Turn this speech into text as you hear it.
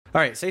All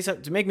right, say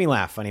something to make me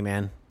laugh, funny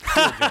man.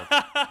 Do a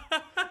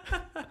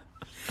joke.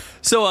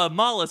 So a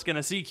mollusk and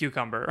a sea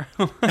cucumber.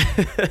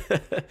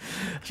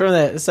 From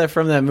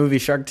that movie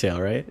Shark Tale,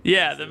 right?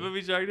 Yeah, the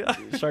movie Shark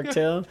Tale. Shark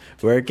Tale.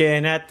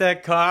 Working at the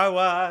car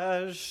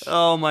wash.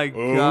 Oh my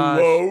gosh.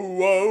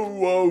 Whoa.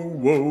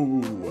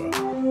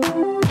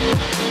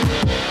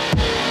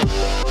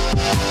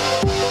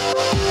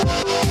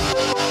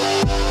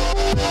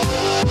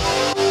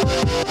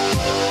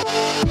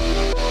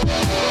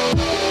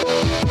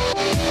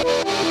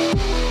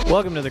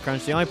 Welcome to The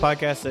Crunch, the only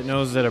podcast that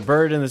knows that a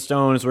bird in the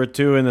stone is worth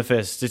two in the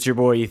fist. It's your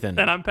boy, Ethan.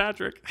 And I'm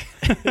Patrick.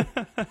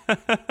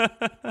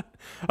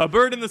 A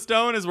bird in the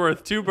stone is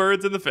worth two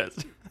birds in the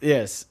fist.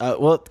 Yes.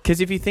 Well,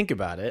 because if you think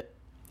about it,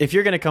 if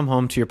you're going to come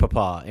home to your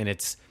papa and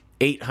it's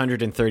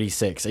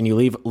 836 and you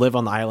live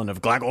on the island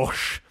of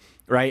Glagos,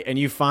 right? And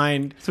you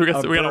find So we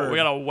got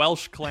a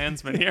Welsh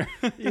Klansman here.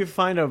 you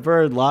find a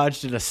bird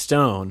lodged in a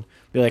stone.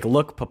 Be like,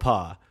 look,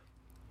 papa,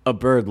 a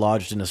bird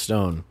lodged in a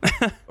stone.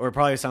 Or it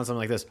probably sounds something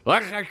like this. I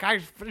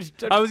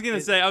was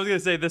gonna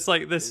say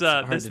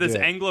this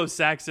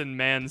Anglo-Saxon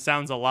man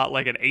sounds a lot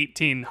like an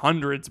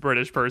 1800s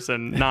British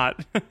person,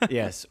 not.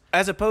 Yes,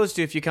 as opposed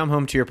to if you come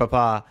home to your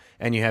papa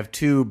and you have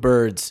two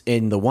birds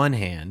in the one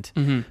hand.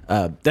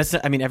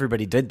 Mm-hmm.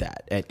 Everybody did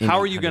that. How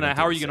are you gonna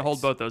hold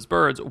both those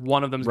birds?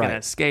 One of them's gonna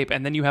escape,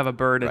 and then you have a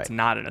bird that's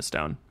not in a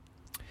stone.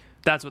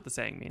 That's what the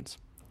saying means.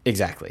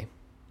 Exactly.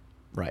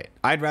 Right.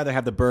 I'd rather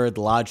have the bird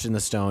lodged in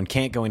the stone,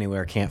 can't go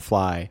anywhere, can't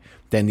fly,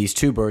 than these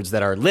two birds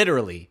that are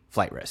literally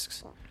flight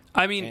risks.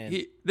 I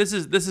mean, this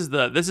is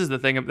the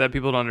thing that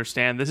people don't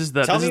understand. This is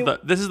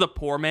the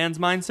poor man's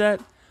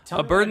mindset.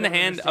 A bird in the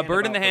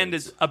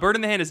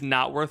hand is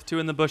not worth two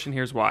in the bush, and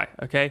here's why.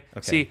 Okay.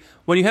 See,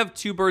 when you have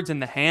two birds in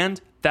the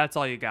hand, that's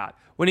all you got.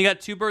 When you got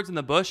two birds in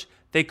the bush,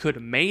 they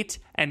could mate,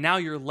 and now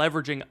you're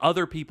leveraging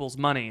other people's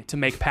money to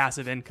make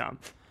passive income.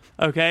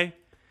 Okay.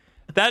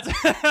 That's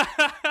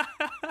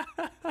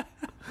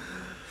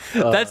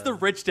that's the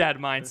rich dad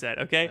mindset,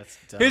 okay?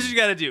 Here's what you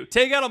got to do.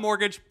 Take out a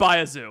mortgage, buy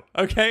a zoo,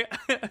 okay?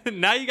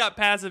 Now you got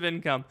passive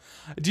income.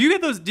 Do you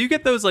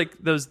get those like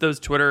those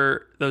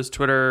Twitter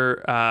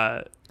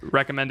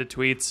recommended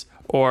tweets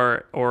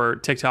or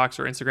TikToks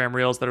or Instagram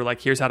Reels that are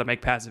like, here's how to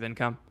make passive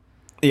income?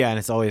 Yeah, and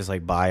it's always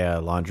like buy a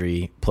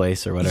laundry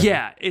place or whatever.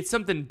 Yeah, it's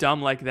something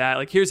dumb like that.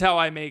 Like, here's how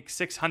I make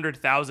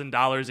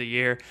 $600,000 a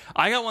year.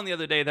 I got one the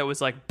other day that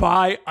was like,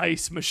 buy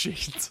ice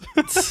machines.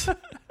 They're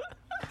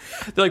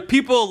like,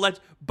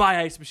 buy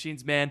ice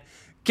machines, man.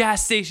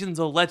 Gas stations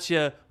will let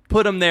you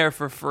put them there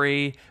for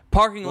free.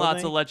 Parking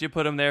lots will let you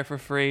put them there for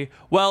free.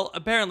 Well,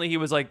 apparently he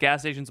was like, gas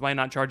stations might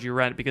not charge you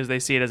rent because they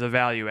see it as a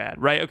value add,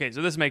 right? Okay,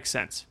 so this makes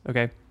sense,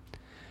 okay?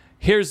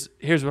 Here's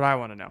what I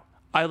want to know.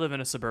 I live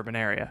in a suburban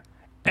area.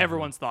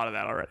 Everyone's thought of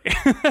that already.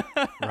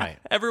 Right.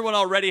 Everyone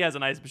already has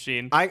an ice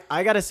machine.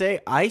 I got to say,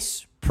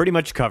 ice pretty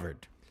much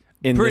covered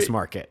in this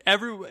market.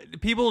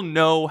 People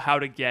know how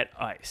to get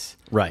ice.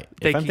 Right.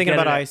 If I'm thinking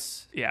about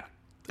ice. Yeah.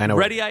 I know.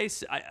 Ready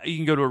Ice, you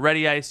can go to a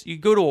Ready Ice. You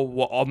can go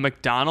to a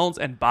McDonald's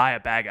and buy a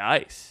bag of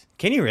ice.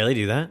 Can you really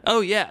do that?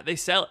 Oh, yeah. They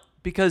sell it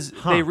because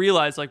they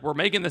realize, like, we're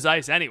making this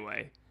ice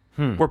anyway.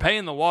 We're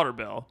paying the water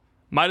bill.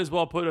 Might as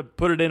well put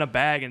it in a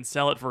bag and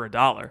sell it for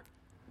 $1.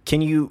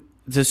 Can you...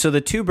 So the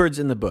two birds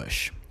in the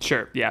bush.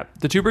 Sure, yeah.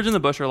 The two birds in the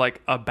bush are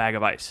like a bag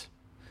of ice.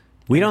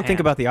 We don't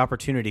think about the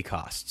opportunity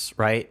costs,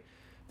 right?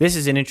 This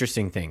is an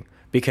interesting thing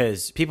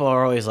because people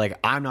are always like,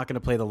 I'm not going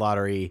to play the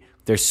lottery.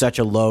 There's such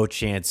a low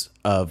chance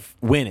of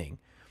winning.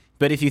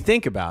 But if you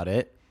think about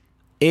it,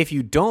 if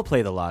you don't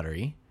play the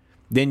lottery,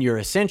 then you're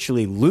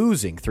essentially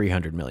losing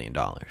 $300 million.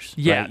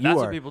 Yeah, right? that's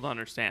what people don't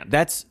understand.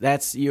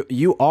 That's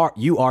you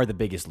are the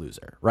biggest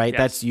loser, right?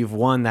 Yes. You've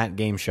won that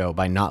game show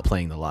by not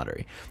playing the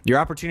lottery. Your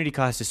opportunity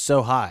cost is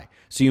so high,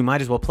 so you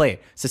might as well play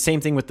it. It's the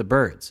same thing with the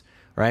birds,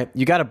 right?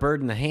 You got a bird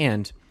in the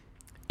hand,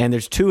 and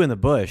there's two in the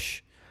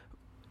bush,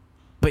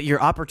 but your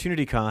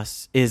opportunity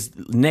cost is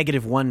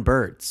 -1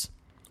 birds.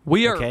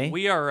 We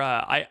are.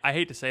 I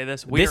hate to say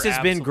this. This has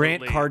been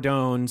Grant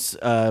Cardone's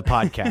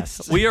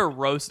podcast. We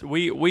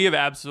have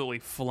absolutely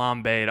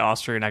flambéed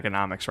Austrian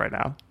economics right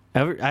now.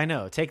 I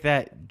know. Take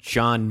that,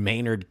 John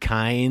Maynard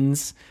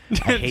Keynes.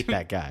 I hate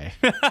that guy.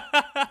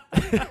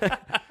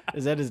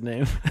 Is that his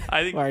name?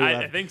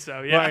 I think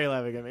so. Yeah. Why are you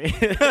laughing at me?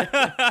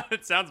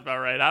 It sounds about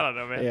right. I don't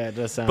know, man. Yeah, it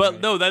does sound. But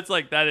right. No, that's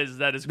like that is.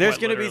 There's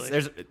gonna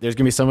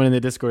be someone in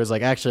the Discord who's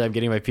like, actually, I'm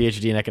getting my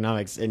PhD in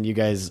economics, and you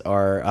guys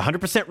are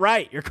 100%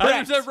 right. You're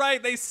correct. 100%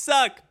 right. They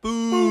suck.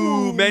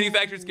 Boo.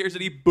 Manufactured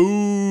scarcity.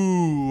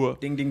 Boo.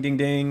 Ding ding ding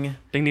ding.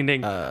 Ding ding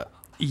ding.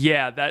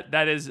 Yeah,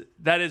 that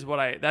is what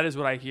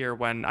I hear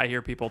when I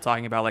hear people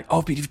talking about like,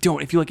 oh,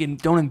 if you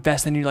don't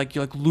invest, then you're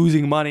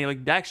losing money.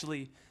 Like,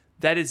 actually,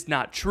 that is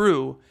not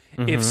true.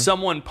 Mm-hmm. If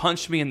someone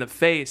punched me in the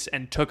face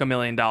and took $1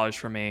 million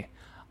from me,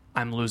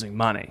 I'm losing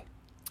money.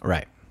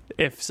 Right.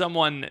 If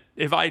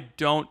I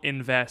don't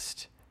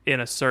invest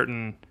in a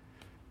certain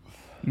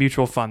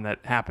mutual fund that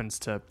happens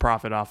to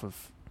profit off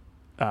of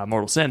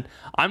mortal sin,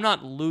 I'm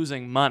not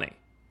losing money.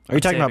 Are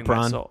you talking about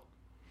prawn?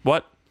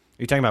 What? Are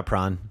you talking about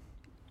prawn?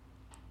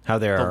 How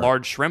they're the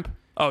large shrimp?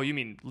 Oh, you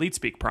mean Leet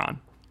Speak Prawn?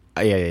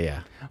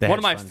 Yeah. The One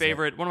of hedge my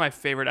funds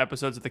favorite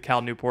episodes of the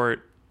Cal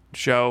Newport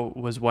show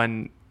was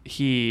when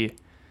he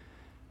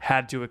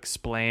had to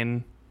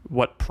explain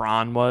what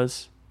prawn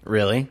was.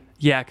 Really?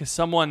 Yeah, because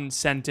someone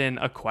sent in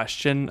a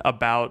question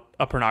about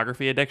a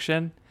pornography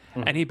addiction,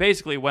 and he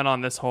basically went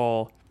on this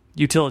whole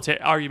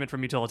argument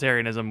from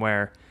utilitarianism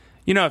where,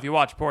 if you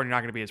watch porn, you're not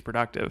going to be as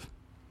productive.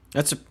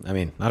 That's,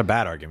 not a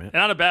bad argument.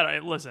 Not a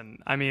bad. Listen,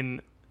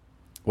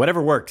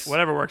 Whatever works.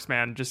 whatever works,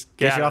 man. Just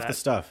get you out off of the that.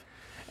 stuff.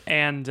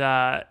 And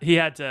he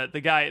had to.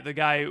 The guy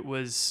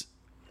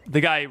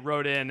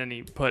wrote in and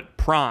he put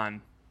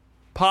prawn,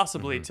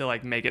 possibly to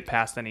like make it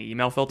past any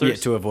email filters. Yeah,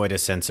 to avoid a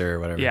censor or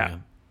whatever. Yeah.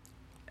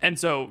 And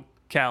so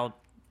Cal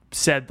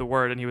said the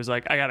word and he was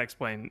like, I gotta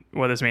explain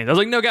what this means. I was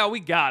like, no, Cal,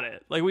 we got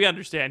it. Like, we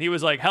understand. He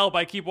was like, help,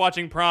 I keep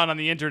watching prawn on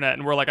the internet.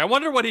 And we're like, I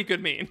wonder what he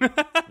could mean.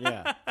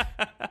 Yeah.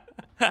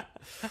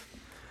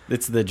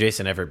 It's the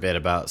Jason Everett bit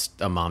about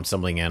a mom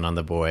stumbling in on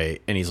the boy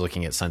and he's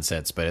looking at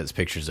sunsets, but it's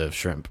pictures of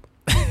shrimp.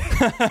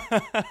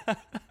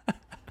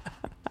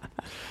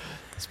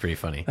 It's pretty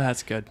funny.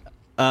 That's good.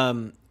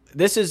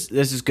 This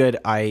is good.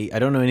 I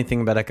don't know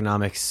anything about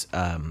economics.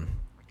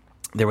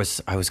 I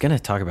was going to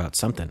talk about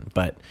something,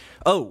 but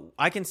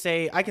I can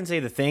say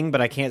the thing,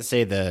 but I can't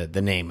say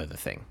the name of the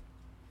thing.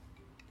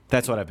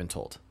 That's what I've been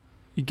told.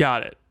 You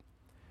got it.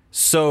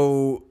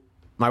 So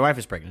my wife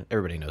is pregnant.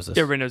 Everybody knows this.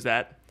 Everybody knows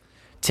that.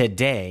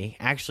 Today,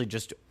 actually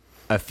just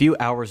a few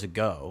hours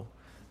ago,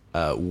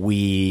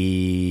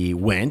 we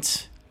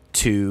went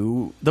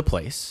to the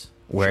place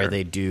where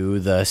they do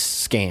the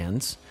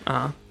scans,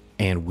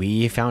 and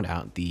we found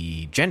out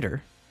the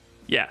gender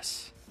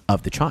Yes.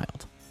 of the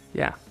child.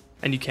 Yeah.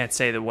 And you can't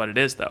say what it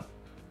is, though.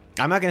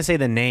 I'm not going to say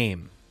the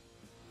name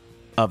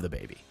of the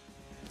baby.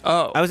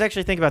 Oh. I was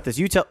actually thinking about this.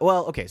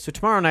 So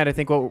tomorrow night, I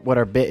think what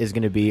our bit is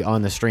going to be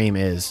on the stream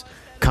is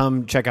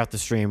come check out the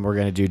stream. We're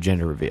going to do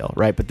gender reveal,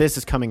 right? But this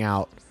is coming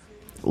out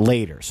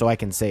later, so I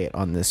can say it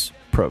on this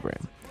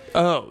program.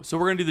 Oh, so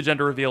we're going to do the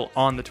gender reveal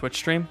on the Twitch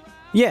stream?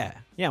 Yeah,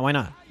 why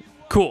not?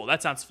 Cool.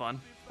 That sounds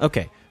fun.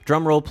 Okay,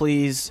 drum roll,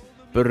 please.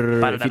 If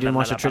you didn't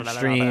watch the Twitch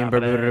stream,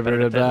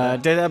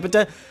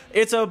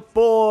 it's a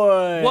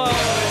boy.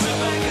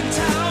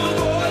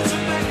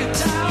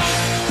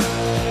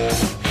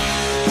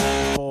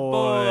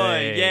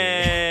 Boy.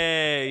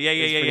 Yay.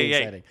 Yay.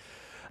 Exciting.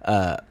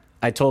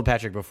 I told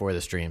Patrick before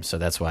the stream, so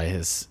that's why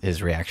his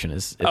reaction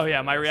is. Oh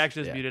yeah, my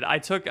reaction is muted. I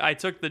took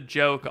the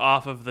joke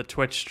off of the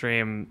Twitch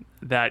stream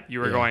that you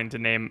were going to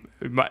name.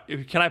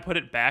 Can I put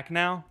it back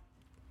now?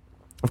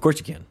 Of course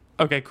you can.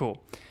 Okay,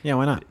 cool. Yeah,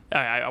 why not?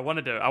 I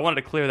wanted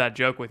to clear that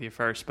joke with you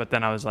first, but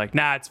then I was like,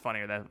 nah, it's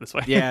funnier this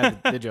way. Yeah,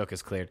 the joke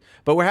is cleared.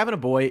 But we're having a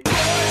boy.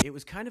 It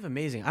was kind of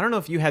amazing. I don't know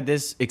if you had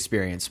this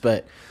experience,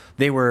 but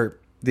they have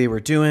the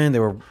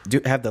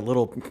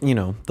little,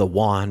 the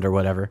wand or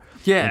whatever.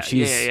 Yeah,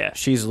 and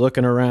she's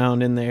looking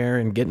around in there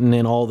and getting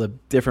in all the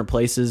different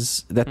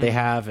places that they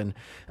have, and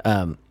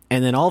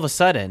then all of a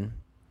sudden,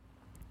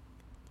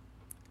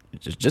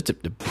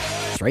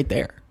 it's right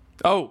there.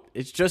 Oh,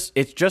 it's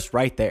just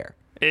right there.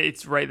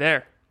 It's right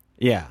there.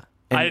 Yeah.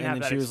 I didn't have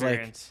then that she was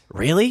experience. like,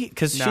 really?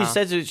 Because No.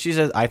 she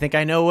says, I think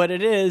I know what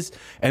it is.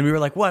 And we were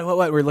like, what?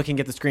 We're looking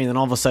at the screen, and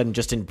all of a sudden,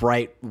 just in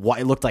bright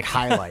white, it looked like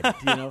highlighted,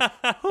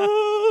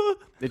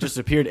 It just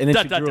appeared, and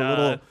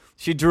then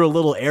she drew a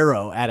little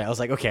arrow at it. I was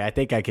like, okay, I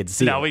think I could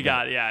see it. No, we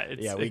got it.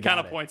 Yeah, it kind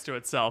of points to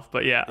itself,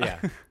 but yeah. Yeah.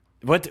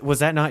 What, was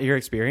that not your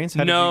experience?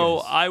 How did No,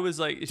 you guys- I was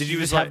like, Did you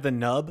just have the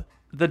nub?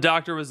 The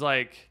doctor was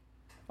like,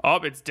 oh,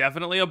 it's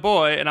definitely a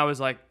boy. And I was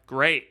like,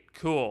 great,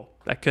 cool.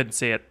 I couldn't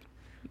see it.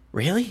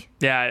 Really?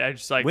 Yeah, I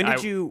just like.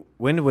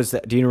 When was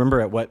that? Do you remember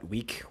at what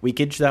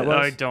weekage that was?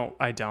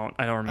 I don't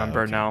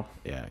remember. Okay. No.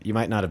 Yeah, you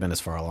might not have been as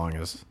far along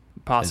as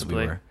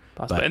Possibly. as we were.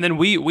 Possibly. But- And then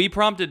we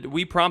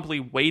promptly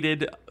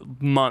waited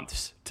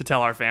months to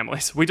tell our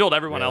families. We told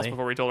everyone else Really?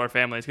 before we told our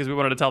families because we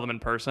wanted to tell them in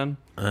person.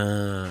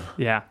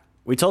 Yeah.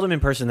 We told them in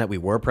person that we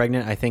were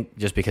pregnant. I think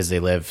just because they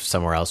live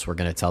somewhere else, we're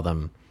going to tell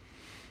them.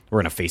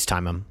 We're going to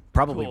FaceTime them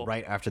probably Cool.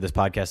 right after this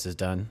podcast is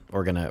done.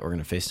 We're gonna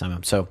FaceTime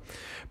them. So,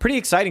 pretty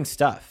exciting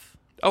stuff.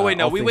 Oh wait,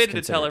 no, all we things waited to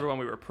considered. tell everyone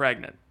we were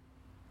pregnant.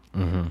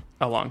 Mm-hmm.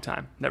 A long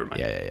time. Never mind.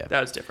 Yeah.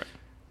 That was different.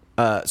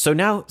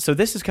 So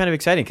this is kind of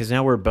exciting because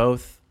now we're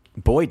both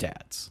boy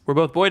dads. We're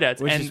both boy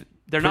dads, Which is and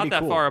they're not pretty that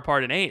cool. far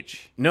apart in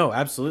age, No,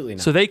 absolutely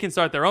not. so they can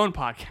start their own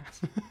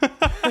podcast.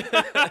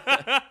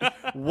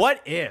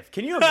 What if?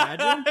 Can you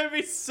imagine? That'd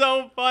be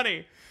so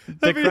funny.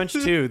 The Crunch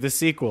 2, the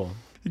sequel.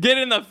 Get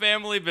in the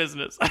family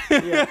business.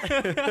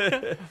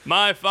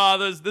 My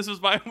father's. This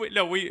was my.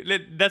 No,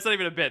 that's not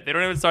even a bit. They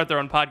don't even start their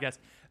own podcast.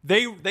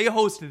 They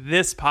host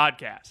this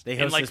podcast. They in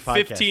host like this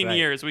podcast, 15 right.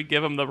 years. We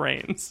give them the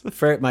reins.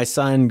 For my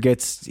son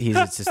it's his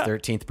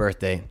 13th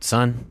birthday.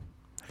 Son,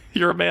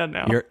 You're a man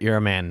now. you're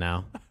a man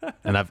now,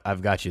 and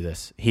I've got you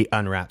this. He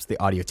unwraps the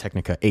Audio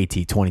Technica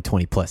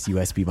AT2020 Plus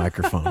USB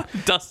microphone.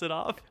 Dust it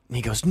off. And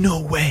he goes,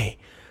 "No way!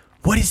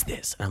 What is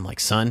this?" And I'm like,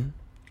 "Son,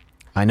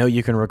 I know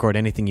you can record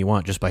anything you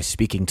want just by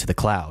speaking to the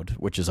cloud,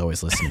 which is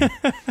always listening.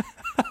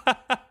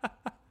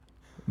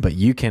 But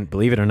you can,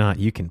 believe it or not,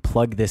 you can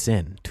plug this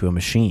in to a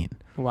machine.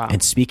 Wow.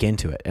 And speak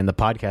into it, and the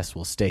podcast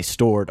will stay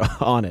stored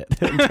on it.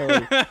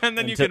 And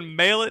then you can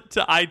mail it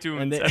to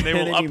iTunes, and they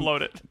will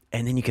upload it.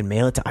 And then you can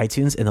mail it to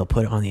iTunes, and they'll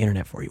put it on the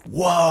internet for you.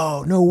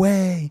 Whoa, no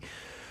way.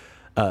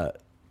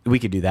 We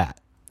could do that.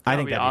 I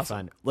think that'd be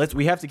awesome. Fun.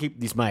 We have to keep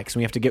these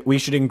mics. We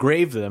should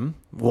engrave them.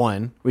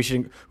 One, we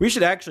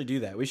should actually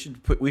do that.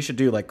 We should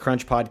do like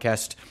Crunch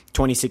Podcast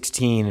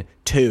 2016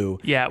 2.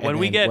 Yeah, when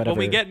we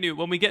get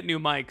new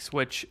mics,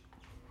 which,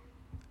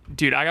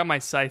 dude, I got my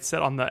sights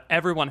set on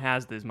everyone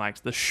has these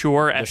mics, the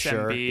Shure SMB.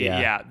 Shure,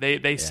 yeah,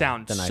 they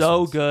sound nice so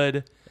ones.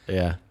 Good.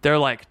 Yeah, they're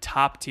like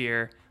top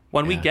tier.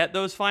 When we get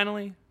those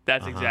finally,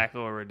 that's exactly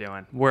what we're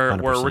doing.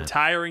 We're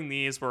retiring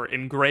these. We're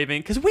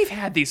engraving because we've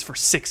had these for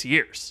 6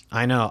 years.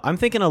 I know. I'm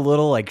thinking a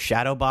little like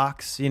shadow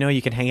box. You know,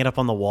 you can hang it up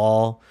on the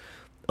wall,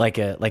 like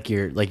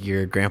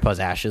your grandpa's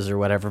ashes or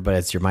whatever, but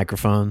it's your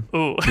microphone.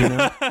 Ooh, you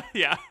know?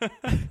 Yeah.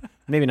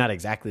 Maybe not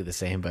exactly the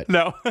same, but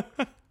no,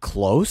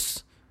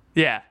 close.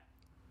 Yeah.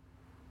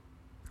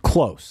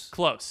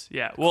 Close.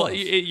 Yeah. Well,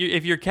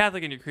 if you're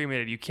Catholic and you're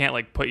cremated, you can't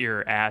like put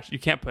your you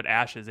can't put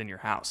ashes in your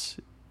house.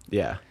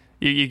 Yeah.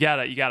 You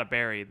gotta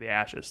bury the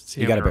ashes.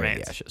 You gotta bury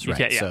the ashes,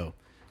 right?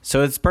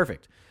 So it's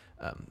perfect.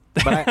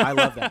 But I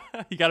love that.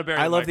 You gotta bury.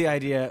 I love the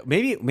idea.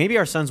 Maybe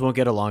our sons won't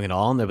get along at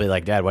all, and they'll be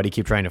like, "Dad, why do you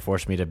keep trying to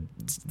force me to do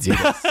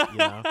this?" You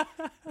know,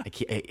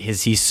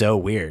 he's so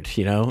weird.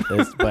 You know,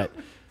 but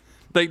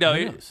like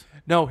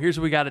no. Here's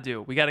what we got to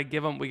do. We got to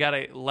give them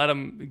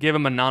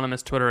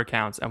anonymous Twitter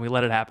accounts, and we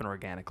let it happen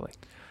organically.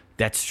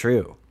 That's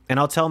true. And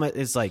I'll tell him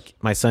it's like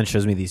my son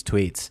shows me these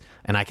tweets,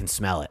 and I can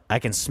smell it. I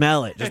can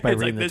smell it just by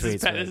reading the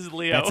tweets. This is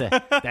Leo.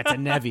 That's a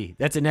Nevi.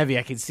 That's a Nevi.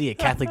 I can see it.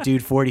 Catholic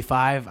dude,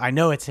 45. I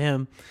know it's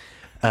him.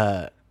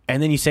 And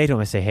then you say to him,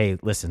 I say, "Hey,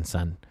 listen,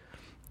 son.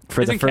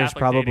 For the first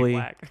probably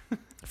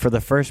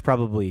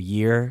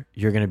year,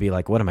 you're gonna be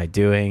like, what am I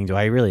doing? Do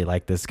I really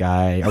like this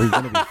guy? Are we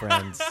gonna be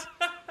friends?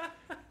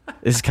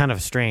 This is kind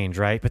of strange,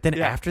 right? But then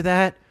after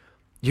that,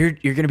 you're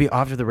going to be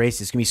off to the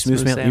races. It's going to be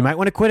smooth sailing. You might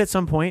want to quit at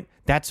some point.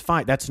 That's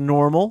fine. That's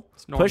normal.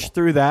 Push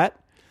through that.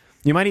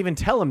 You might even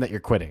tell him that you're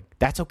quitting.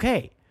 That's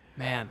okay.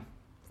 Man.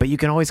 But you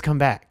can always come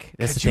back.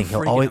 That's the thing.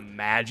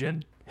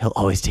 He'll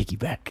always take you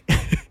back.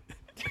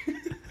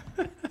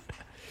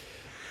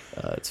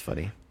 It's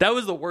funny. That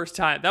was the worst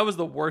time. That was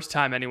the worst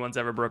time anyone's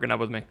ever broken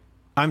up with me.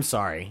 I'm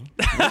sorry.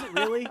 Was it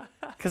really?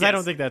 Because I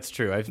don't think that's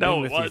true. I've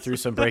been with you through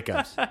some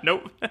breakups.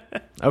 Nope.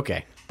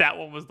 Okay. That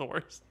one was the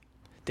worst.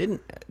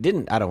 Didn't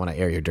I don't want to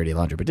air your dirty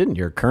laundry, but didn't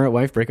your current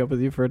wife break up with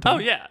you for a time? Oh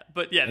yeah,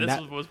 but yeah,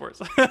 this was worse.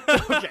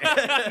 Okay.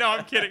 No,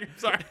 I'm kidding. I'm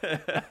sorry.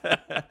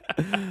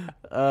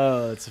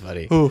 Oh, that's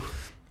funny. No,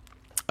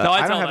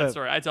 I tell that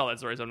story. I tell that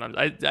story sometimes.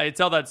 I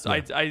tell that.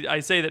 Yeah. I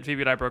say that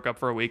Phoebe and I broke up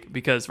for a week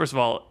because, first of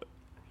all,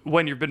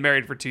 when you've been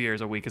married for 2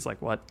 years, a week is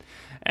like what?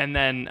 And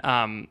then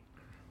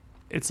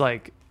it's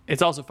like,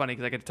 it's also funny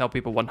because I get to tell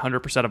people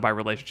 100% of my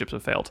relationships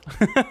have failed.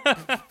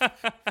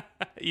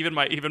 even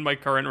my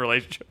current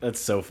relationship. That's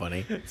so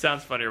funny. It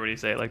sounds funnier when you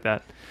say it like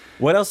that.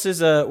 What else is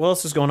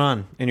going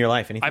on in your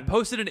life? Anything? I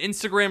posted an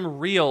Instagram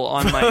reel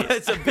on my.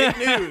 It's a big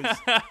news.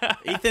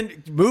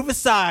 Ethan, move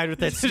aside with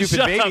that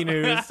stupid baby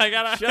news. Shut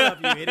up,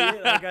 you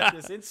idiot! I got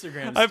this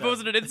Instagram. I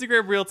posted an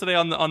Instagram reel today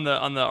on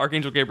the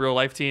Archangel Gabriel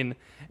Life Teen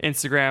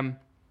Instagram.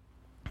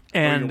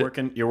 And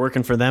you're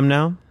working for them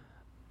now?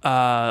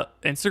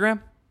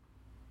 Instagram?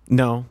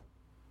 No.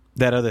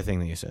 That other thing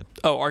that you said.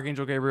 Oh,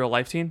 Archangel Gabriel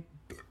Life Teen?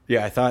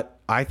 Yeah, I thought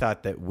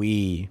that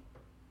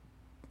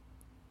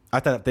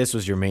this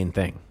was your main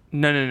thing.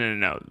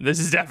 No. This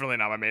is definitely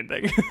not my main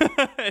thing.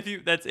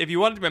 If you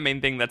want it to be my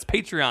main thing, that's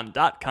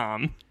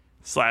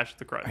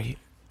patreon.com/thecrunch.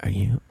 Are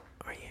you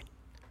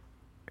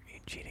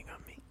cheating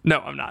on me? No,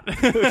 I'm not.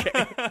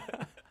 Okay.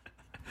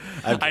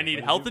 I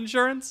need health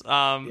insurance.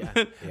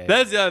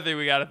 That's the other thing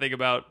we got to think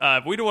about.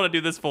 If we don't want to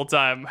do this full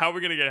time, how are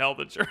we going to get health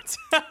insurance?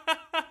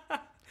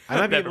 I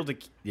might be able to.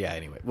 Yeah.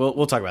 Anyway,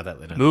 we'll talk about that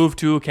later. Move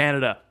to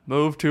Canada.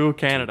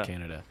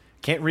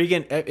 Can't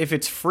Regan? If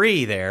it's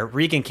free there,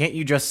 Regan, can't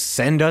you just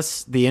send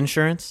us the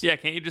insurance? Yeah.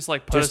 Can't you just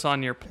like put us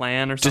on your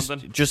plan or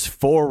something? Just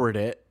forward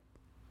it.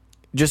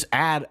 Just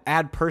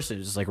add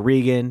person. Just like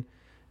Regan,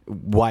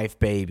 wife,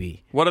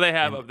 baby. What do they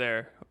have up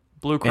there?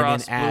 Blue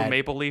Cross, Blue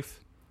Maple Leaf.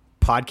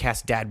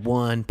 Podcast Dad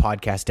 1,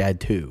 Podcast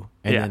Dad 2.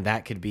 And then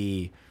that could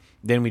be,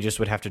 then we just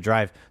would have to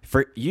drive.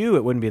 For you,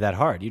 it wouldn't be that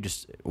hard. You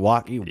just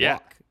walk, and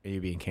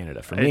you'd be in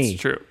Canada. For me,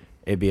 it's true.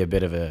 It'd be a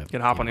bit of a... You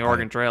can hop on the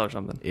Oregon Trail or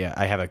something. Yeah,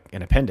 I have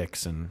an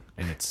appendix, and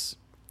it's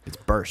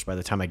burst by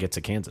the time I get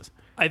to Kansas.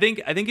 I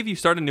think if you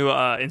start a new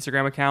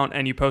Instagram account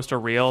and you post a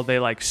reel, they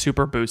like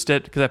super boost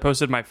it. Because I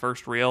posted my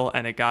first reel,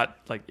 and it got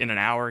like, in an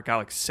hour, it got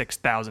like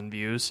 6,000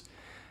 views.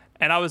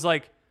 And I was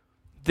like,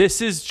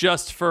 this is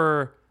just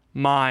for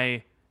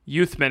my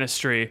youth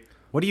ministry,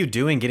 What are you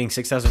doing getting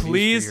 6,000 views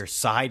Please- for your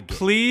side gig?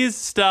 Please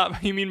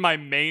stop. You mean my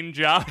main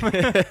job?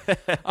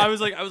 I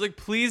was like,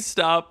 please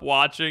stop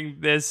watching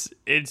this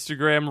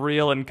Instagram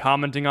reel and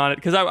commenting on it,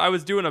 because I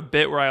was doing a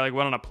bit where I like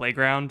went on a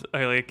playground,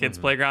 like a kids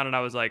playground, and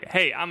I was like,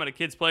 hey, I'm at a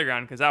kids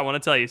playground because I want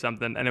to tell you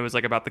something, and it was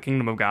like about the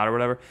kingdom of God or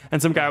whatever,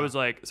 and some guy was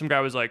like,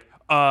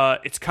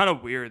 it's kind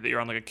of weird that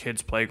you're on like a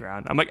kids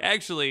playground. I'm like,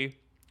 actually,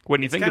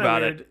 when you think Kinda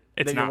about weird it,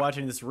 it's that not. you're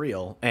watching this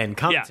reel and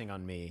commenting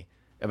on me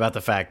about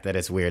the fact that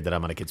it's weird that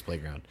I'm on a kid's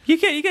playground. You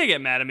can't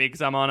get mad at me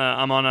because I'm on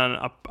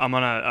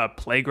a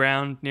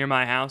playground near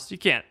my house. You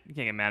can't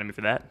get mad at me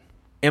for that.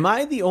 Am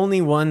I the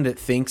only one that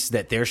thinks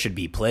that there should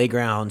be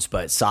playgrounds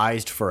but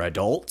sized for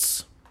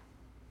adults?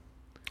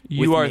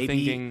 You With are maybe-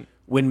 thinking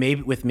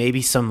with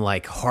maybe some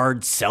like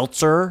hard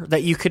seltzer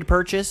that you could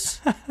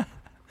purchase?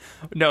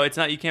 no, it's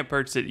not. You can't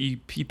purchase it. You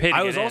pay to I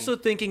get was in. also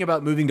thinking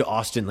about moving to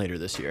Austin later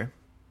this year.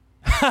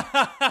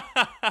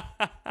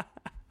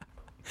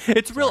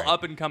 It's real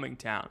up and coming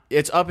town.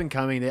 It's up and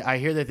coming. I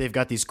hear that they've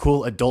got these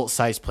cool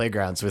adult-sized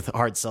playgrounds with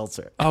hard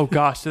seltzer. Oh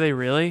gosh, do they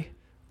really?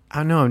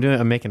 I don't know.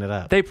 I'm making it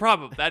up. They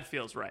probably. That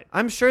feels right.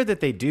 I'm sure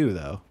that they do,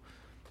 though.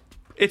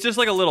 It's just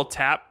like a little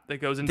tap that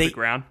goes into the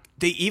ground.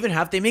 They even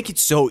they make it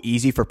so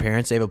easy for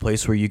parents. They have a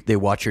place where they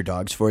watch your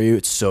dogs for you.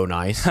 It's so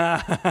nice.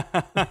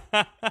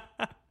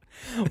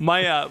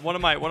 My one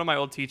of my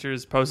old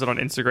teachers posted on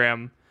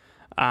Instagram,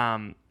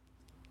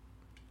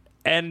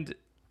 and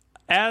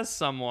as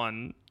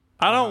someone,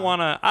 I don't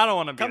want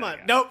to be Come that on.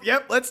 guy. Nope.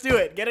 Yep. Let's do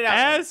it. Get it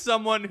out. As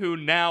someone who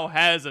now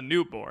has a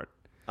newborn,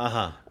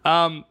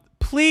 Uh-huh.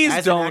 please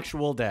As an don't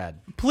actual dad.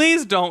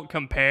 please don't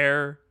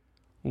compare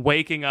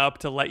waking up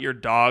to let your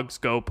dogs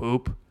go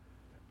poop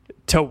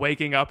to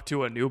waking up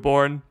to a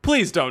newborn.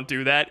 Please don't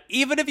do that.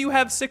 Even if you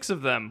have 6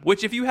 of them,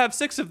 which if you have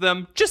 6 of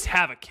them, just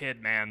have a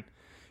kid, man.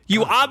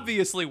 You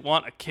obviously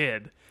want a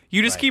kid.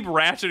 You just keep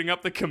ratcheting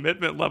up the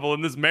commitment level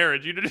in this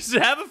marriage. You just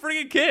have a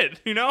freaking kid,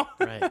 you know?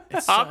 Right.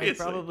 It's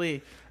Obviously.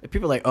 probably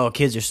people are like, oh,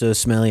 kids are so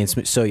smelly and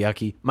so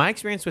yucky. My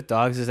experience with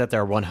dogs is that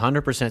they're 100%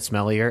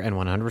 smellier and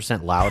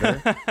 100% louder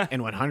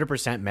and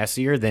 100%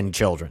 messier than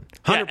children.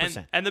 100%.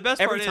 Yeah, and the best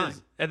Every part time.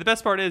 is, and the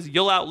best part is,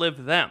 you'll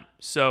outlive them,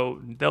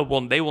 so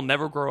they will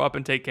never grow up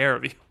and take care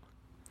of you.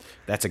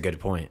 That's a good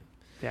point.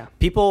 Yeah.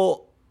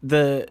 People,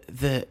 the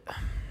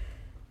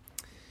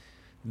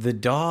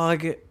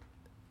dog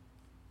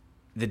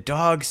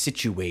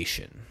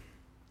situation.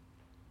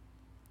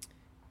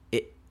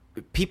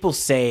 People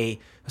say,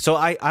 so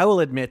I will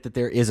admit that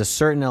there is a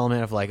certain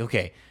element of like,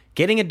 okay,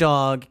 getting a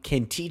dog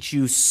can teach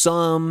you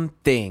some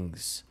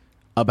things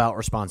about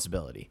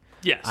responsibility.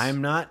 Yes. I'm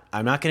not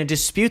going to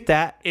dispute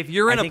that. If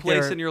you're in I a think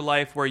place there- in your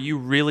life where you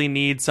really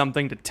need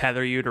something to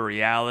tether you to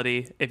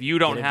reality, if you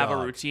don't Get a have a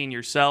dog. routine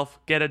yourself,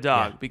 get a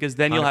dog, Yeah, because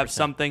then you'll have 100%.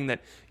 something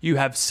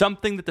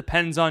that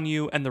depends on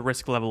you and the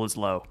risk level is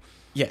low.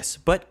 Yes,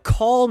 but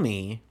call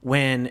me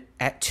when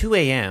at 2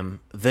 a.m.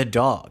 the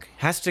dog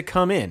has to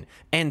come in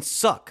and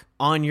suck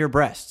on your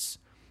breasts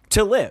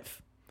to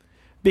live.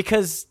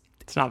 Because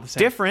It's not the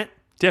same. different.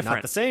 Different.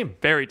 Not the same.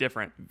 Very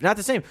different. Not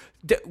the same.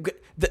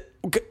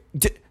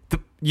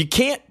 You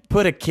can't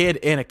put a kid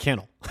in a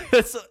kennel.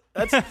 That's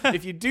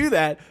if you do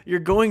that,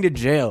 you're going to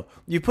jail.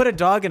 You put a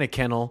dog in a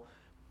kennel,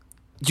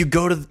 you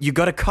go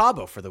to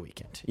Cabo for the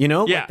weekend. You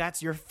know? Yeah.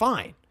 Like you're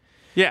fine.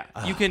 Yeah.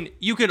 You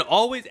can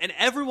always, and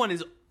everyone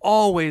is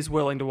always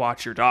willing to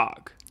watch your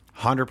dog.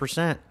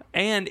 100%.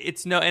 And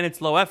it's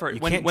low effort. You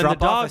can't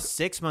drop off a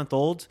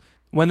 6-month-old.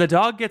 When the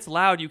dog gets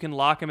loud, you can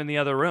lock him in the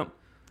other room.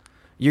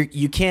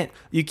 You can't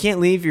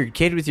leave your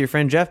kid with your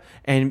friend Jeff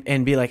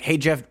and be like, hey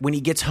Jeff, when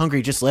he gets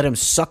hungry, just let him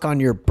suck on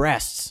your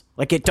breasts.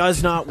 Like it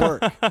does not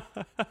work.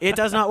 It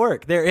does not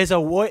work. There's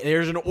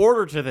an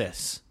order to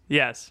this.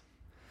 Yes.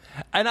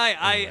 And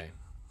Anyway.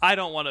 I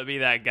don't want to be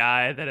that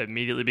guy that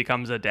immediately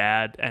becomes a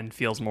dad and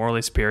feels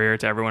morally superior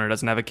to everyone who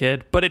doesn't have a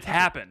kid. But it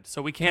happened,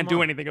 so we can't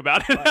do anything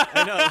about it.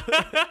 I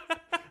know.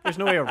 There's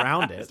no way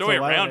around it. There's no way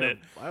around it.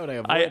 Why would I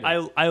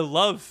avoid it? I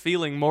love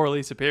feeling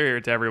morally superior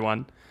to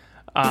everyone.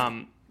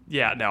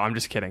 Yeah, no, I'm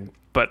just kidding.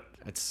 But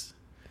It's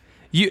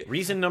you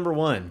reason number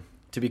 1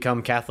 to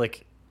become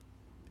Catholic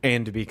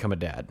and to become a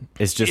dad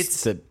is It's-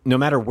 just that no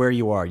matter where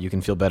you are, you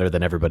can feel better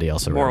than everybody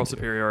else around moral you.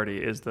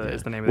 superiority is the name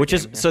of the Which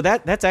is game here. so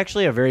that's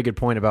actually a very good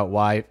point about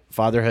why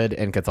fatherhood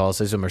and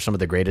Catholicism are some of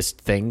the greatest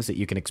things that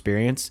you can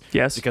experience.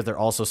 Yes. because they're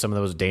also some of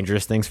those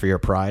dangerous things for your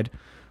pride.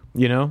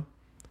 You know,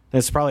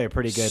 that's probably a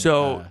pretty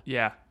good.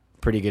 yeah.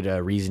 pretty good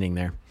reasoning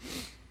there.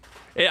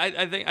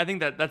 I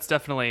think that's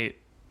definitely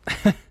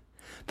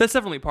that's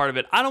definitely part of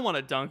it. I don't want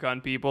to dunk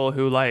on people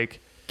who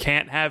like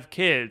can't have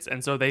kids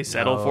and so they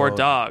settle for No,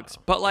 dogs.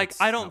 But like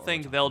That's I not don't what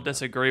think I'm they'll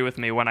disagree with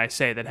me when I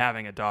say that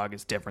having a dog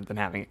is different than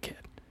having a kid.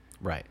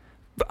 Right.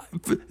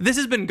 This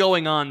has been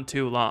going on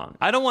too long.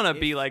 I don't want to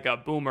be like a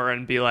boomer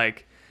and be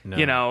like, No.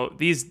 you know,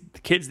 these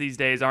kids these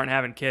days aren't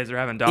having kids, they're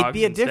having dogs. It'd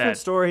be a instead. different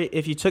story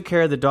if you took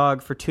care of the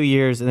dog for 2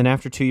 years and then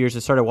after 2 years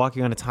it started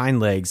walking on its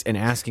hind legs and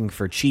asking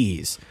for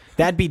cheese.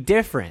 That'd be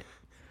different.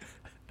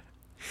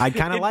 I'd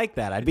kind of like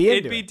that. I'd be into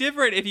It'd be it.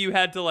 different if you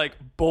had to like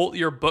bolt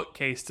your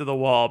bookcase to the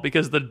wall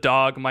because the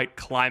dog might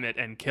climb it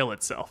and kill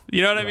itself.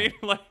 You know what I mean?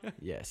 Like,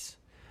 Yes.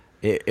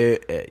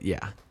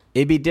 Yeah.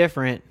 It'd be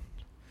different.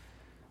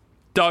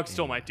 dogs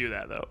still might do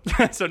that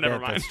though. So never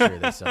mind. That's true.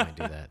 They still might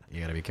do that.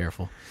 You got to be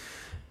careful.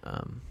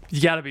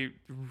 You got to be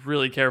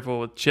really careful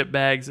with chip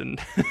bags and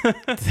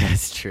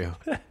That's true.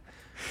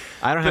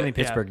 I don't have any yeah.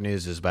 Pittsburgh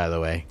newses, by the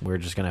way. We're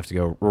just going to have to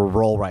go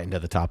roll right into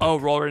the topic. oh,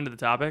 roll right into the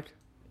topic.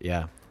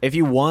 Yeah. If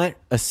you want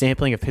a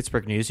sampling of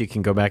Pittsburgh news, you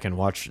can go back and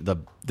watch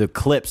the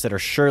clips that are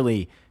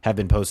surely have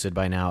been posted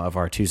by now of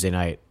our Tuesday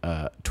night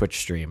Twitch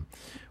stream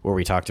where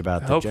we talked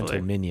about the Hopefully.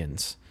 Gentle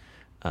Minions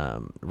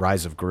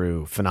Rise of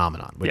Gru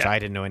phenomenon, which Yeah. I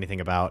didn't know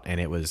anything about,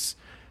 and it was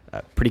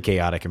pretty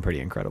chaotic and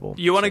pretty incredible.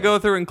 You want to go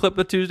through and clip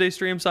the Tuesday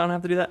stream so I don't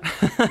have to do that?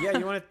 Yeah,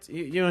 you want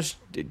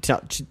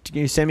to can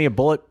you send me a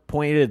bullet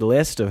pointed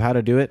list of how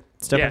to do it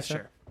step Yeah, by step?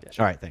 sure. Yeah,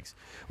 sure. All right, thanks.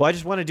 Well, I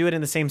just want to do it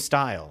in the same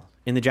style,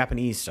 in the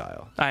Japanese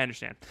style. I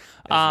understand.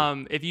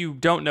 If you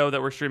don't know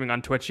that we're streaming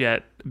on Twitch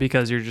yet,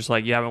 because you're just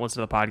like, you haven't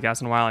listened to the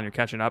podcast in a while and you're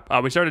catching up,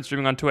 we started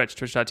streaming on Twitch,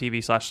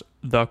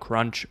 twitch.tv/The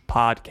Crunch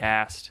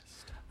Podcast.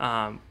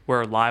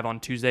 We're live on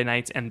Tuesday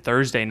nights and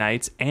Thursday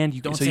nights. And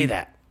you Don't so say you-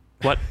 that.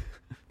 What?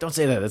 Don't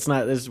say that. That's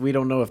not. We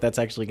don't know if that's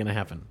actually going to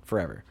happen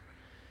forever.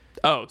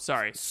 Oh,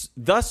 sorry.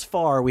 Thus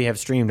far, we have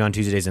streamed on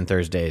Tuesdays and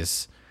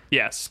Thursdays.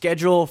 Yes.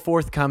 Schedule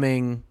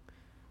forthcoming.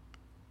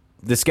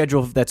 The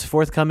schedule that's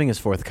forthcoming is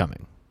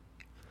forthcoming.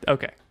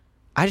 Okay.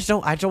 I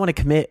don't want to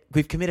commit.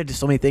 We've committed to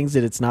so many things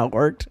that it's not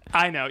worked.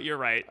 I know. You're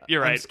right.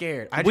 You're right. I'm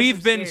scared.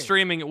 We've been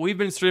streaming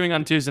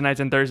on Tuesday nights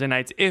and Thursday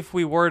nights. If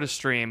we were to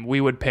stream, we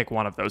would pick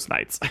one of those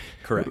nights.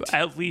 Correct.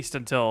 At least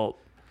until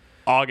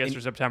August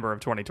or September of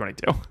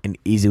 2022. An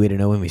easy way to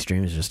know when we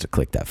stream is just to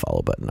click that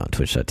follow button on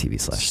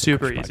twitch.tv/.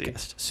 Super easy.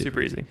 Podcast.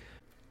 Super easy.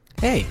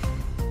 Hey,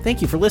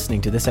 thank you for listening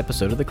to this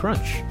episode of The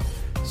Crunch.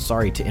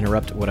 Sorry to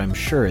interrupt what I'm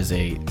sure is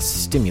a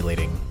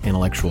stimulating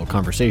intellectual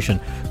conversation,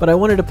 but I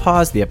wanted to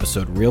pause the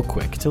episode real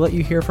quick to let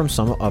you hear from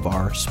some of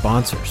our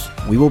sponsors.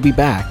 We will be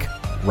back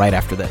right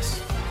after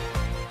this.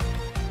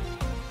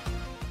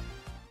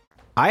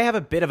 I have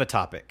a bit of a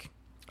topic.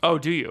 Oh,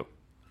 do you?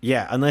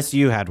 Yeah, unless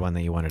you had one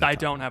that you wanted to I talk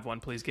don't have one.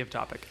 Please give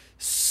topic.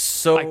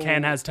 So I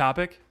can has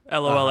topic.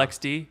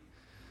 LOLXD.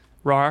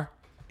 RAR.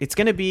 It's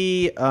going to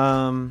be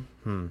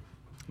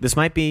this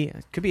might be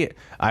could be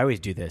I always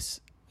do this.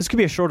 This could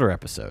be a shorter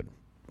episode,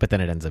 but then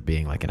it ends up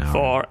being like an hour.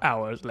 4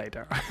 hours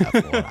later.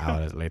 4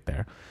 hours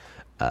later.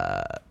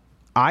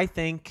 I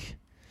think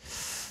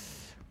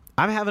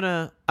I'm having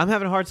a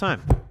hard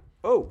time.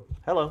 Oh,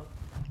 hello.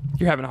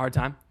 You're having a hard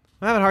time?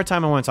 I'm having a hard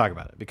time. I want to talk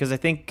about it because I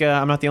think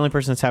I'm not the only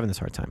person that's having this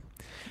hard time.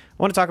 I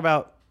want to talk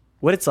about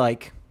what it's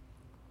like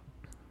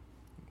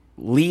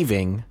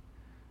leaving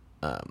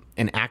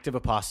an active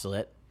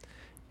apostolate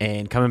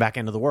and coming back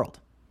into the world.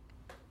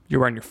 You're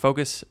wearing your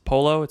Focus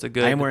polo. It's a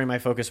good... I am wearing my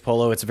Focus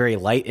polo. It's very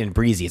light and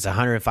breezy. It's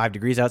 105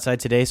 degrees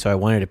outside today, so I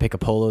wanted to pick a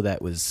polo that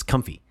was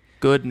comfy.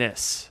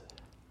 Goodness.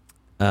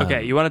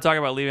 Okay, you want to talk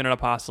about leaving an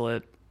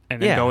apostolate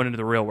and then Yeah. going into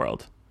the real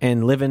world.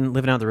 And living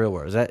out the real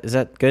world. Is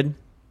that good?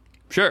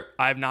 Sure.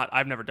 I've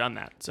never done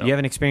that. So You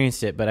haven't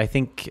experienced it, but I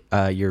think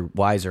you're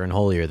wiser and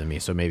holier than me,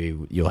 so maybe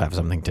you'll have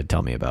something to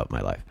tell me about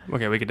my life.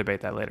 Okay, we can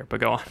debate that later, but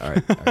go on. All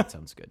right,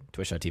 sounds good.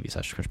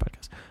 Twitch.tv/Crunch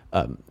Podcast.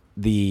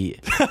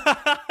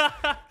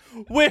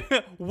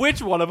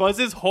 Which one of us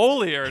is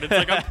holier? And it's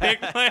like a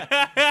pick.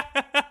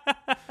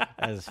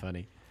 That is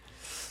funny.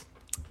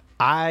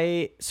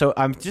 So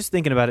I'm just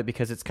thinking about it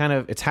because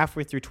it's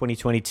halfway through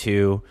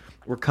 2022.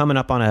 We're coming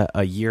up on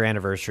a year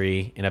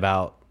anniversary in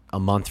about a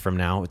month from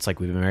now. It's like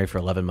we've been married for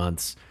 11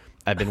 months.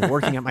 I've been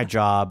working at my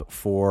job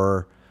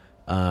for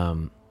a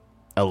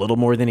little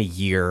more than a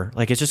year.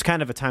 Like, it's just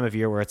kind of a time of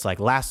year where it's like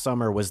last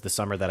summer was the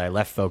summer that I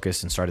left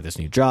Focus and started this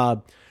new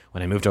job.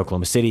 When I moved to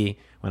Oklahoma City,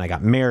 when I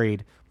got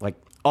married, like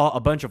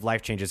a bunch of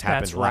life changes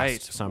happened That's right.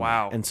 last summer.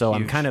 Wow. And so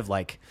I'm Huge. kind of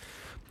like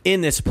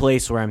in this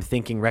place where I'm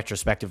thinking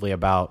retrospectively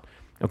about,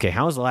 okay,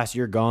 how has the last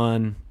year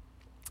gone?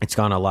 It's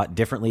gone a lot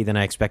differently than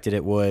I expected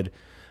it would.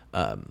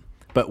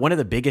 But one of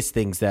the biggest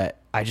things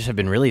that I just have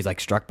been really like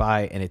struck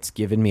by, and it's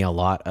given me a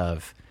lot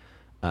of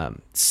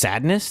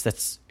sadness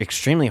that's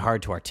extremely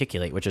hard to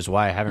articulate, which is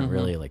why I haven't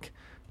really like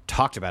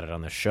talked about it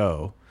on the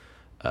show,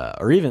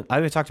 or even I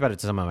haven't talked about it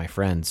to some of my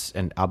friends,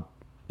 and I'll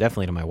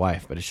definitely to my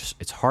wife. But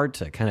it's hard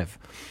to kind of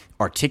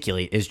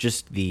articulate. Is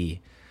just the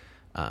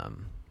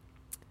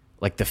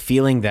like the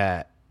feeling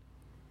that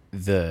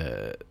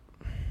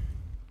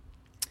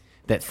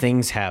that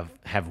things have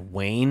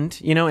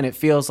waned, you know, and it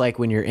feels like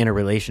when you're in a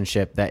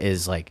relationship that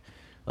is like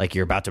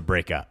you're about to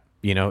break up,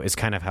 you know, is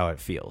kind of how it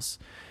feels.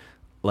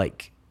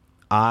 Like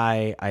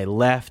I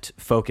left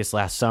Focus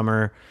last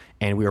summer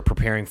and we were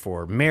preparing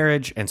for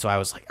marriage. And so I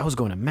was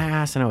going to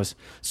mass and I was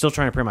still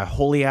trying to pray my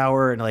holy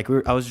hour. And like,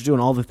 I was doing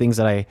all the things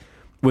that I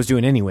was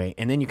doing anyway.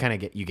 And then you kind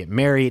of get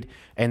married.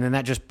 And then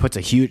that just puts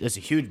a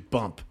huge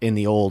bump in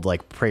the old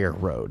like prayer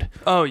road.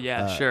 Oh,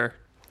 yeah, sure.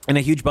 And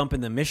a huge bump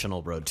in the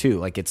missional road too.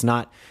 Like it's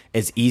not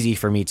as easy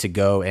for me to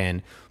go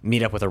and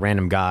meet up with a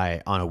random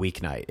guy on a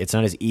weeknight. It's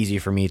not as easy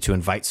for me to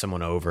invite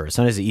someone over. It's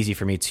not as easy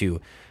for me to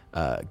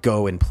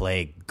go and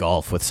play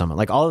golf with someone.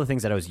 Like all the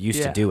things that I was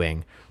used to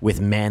doing with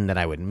men that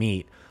I would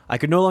meet, I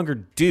could no longer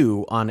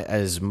do on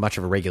as much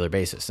of a regular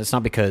basis. It's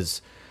not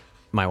because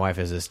my wife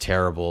is this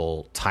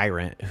terrible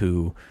tyrant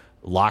who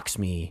locks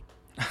me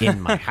in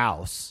my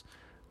house.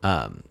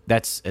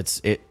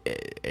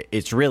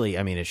 It's really,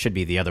 I mean, it should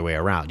be the other way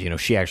around. You know,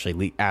 she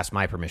actually asked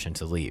my permission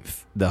to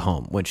leave the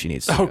home when she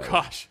needs to Oh go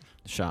gosh.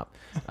 shop.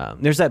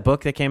 There's that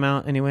book that came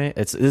out anyway.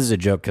 This is a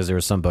joke because there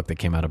was some book that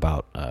came out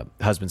about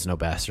husbands know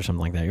best or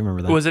something like that. You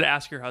remember that? Was it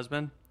Ask Your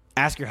Husband?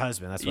 Ask Your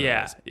Husband. That's what it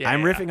was. Yeah,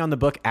 I'm riffing on the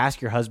book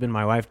Ask Your Husband.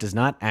 My wife does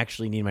not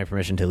actually need my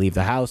permission to leave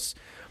the house.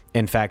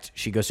 In fact,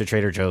 she goes to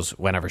Trader Joe's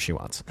whenever she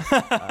wants.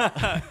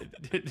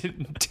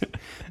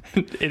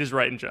 It is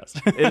right and just.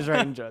 It is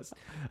right and just.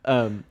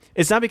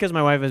 It's not because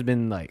my wife has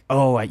been like,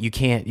 oh, you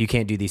can't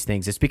do these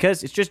things. It's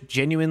because it's just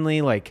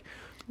genuinely like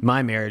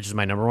my marriage is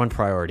my number one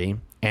priority.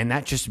 And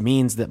that just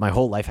means that my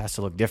whole life has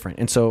to look different.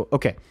 And so,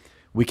 okay,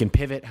 we can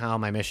pivot how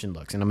my mission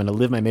looks. And I'm going to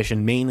live my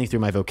mission mainly through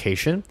my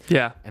vocation.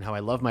 Yeah. And how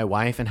I love my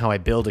wife and how I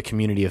build a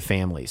community of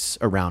families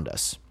around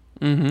us.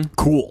 Mm-hmm.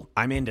 Cool.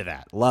 I'm into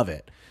that. Love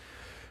it.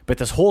 But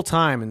this whole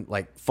time in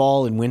like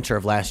fall and winter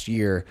of last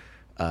year,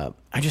 I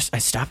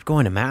stopped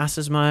going to mass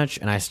as much,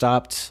 and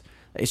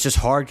it's just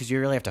hard because you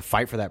really have to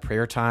fight for that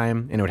prayer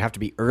time, and it would have to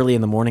be early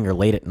in the morning or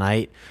late at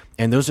night.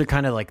 And those are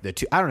kind of like the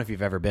two, I don't know if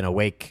you've ever been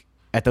awake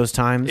at those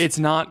times. It's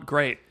not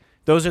great.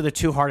 Those are the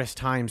two hardest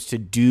times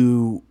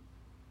to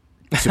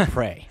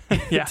pray.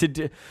 Yeah. to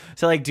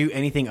do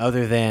anything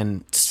other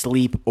than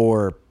sleep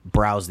or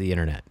browse the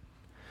internet.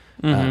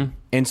 Mm-hmm.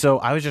 And so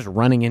I was just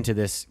running into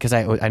this because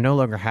I no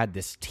longer had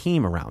this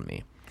team around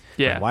me.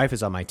 Yeah. My wife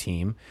is on my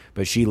team,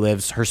 but she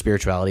lives her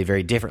spirituality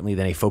very differently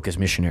than a focused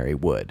missionary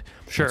would.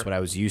 Sure. That's what I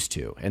was used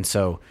to. And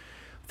so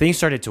things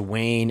started to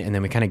wane, and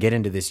then we kind of get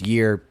into this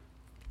year.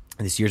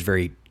 And this year's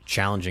very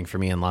challenging for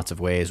me in lots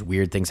of ways.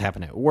 Weird things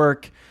happen at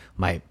work.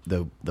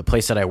 The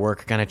place that I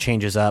work kind of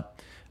changes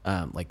up.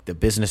 Like the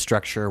business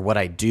structure, what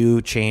I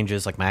do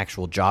changes, like my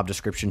actual job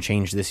description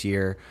changed this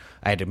year.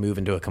 I had to move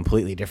into a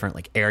completely different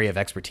like area of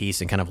expertise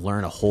and kind of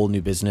learn a whole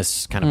new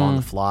business kind of on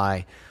the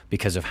fly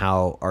because of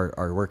how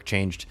our work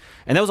changed.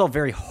 And that was all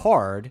very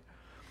hard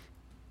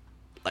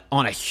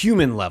on a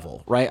human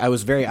level, right? I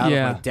was very out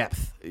of my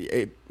depth.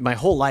 My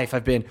whole life I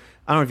don't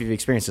know if you've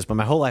experienced this, but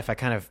my whole life I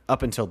kind of,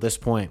 up until this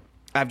point,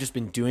 I've just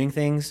been doing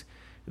things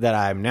that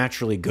I'm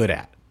naturally good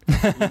at.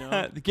 You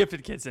know? The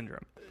gifted kid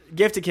syndrome.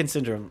 Gifted kid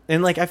syndrome.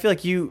 And like I feel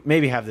like you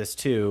maybe have this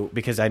too,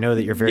 because I know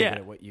that you're very good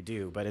at what you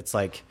do, but it's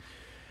like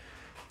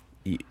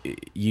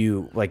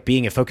you like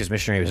being a focused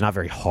missionary was not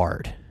very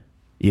hard.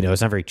 You know,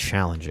 it's not very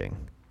challenging.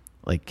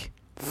 Like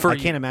I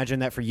can't imagine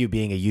that for you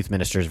being a youth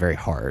minister is very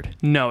hard.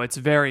 No, it's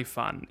very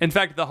fun. In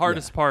fact, the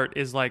hardest part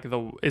is like the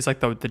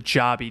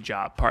jobby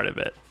job part of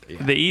it.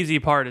 Yeah. The easy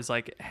part is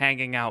like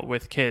hanging out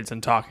with kids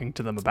and talking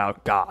to them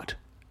about God.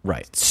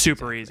 Right. It's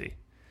super easy.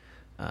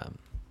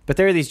 But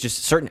there are these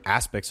just certain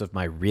aspects of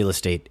my real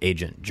estate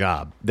agent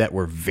job that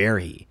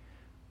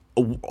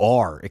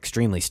are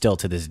extremely still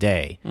to this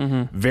day,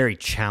 very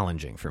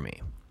challenging for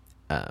me.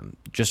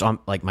 Just on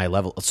like my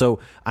level. So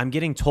I'm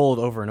getting told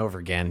over and over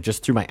again,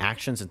 just through my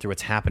actions and through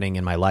what's happening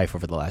in my life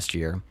over the last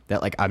year,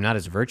 that like I'm not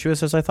as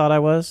virtuous as I thought I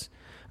was.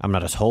 I'm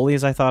not as holy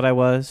as I thought I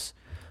was.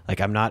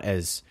 Like I'm not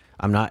as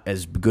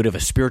good of a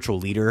spiritual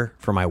leader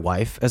for my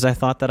wife as I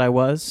thought that I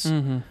was.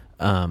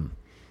 Mm-hmm.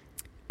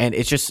 And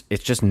it's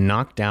just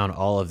knocked down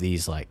all of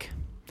these, like,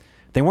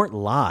 they weren't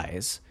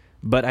lies,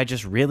 but I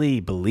just really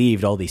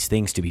believed all these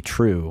things to be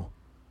true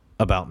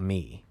about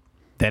me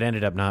that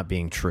ended up not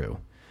being true.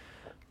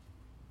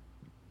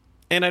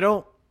 And I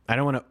don't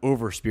want to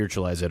over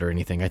spiritualize it or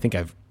anything. I think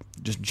I've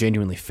just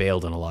genuinely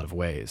failed in a lot of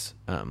ways.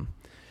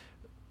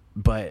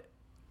 But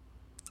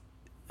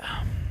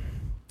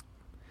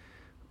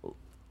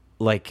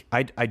like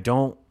I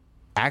don't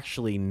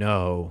actually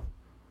know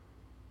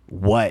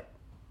what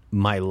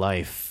my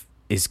life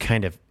is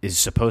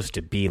supposed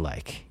to be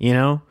like, you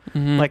know?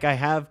 Mm-hmm. Like I'll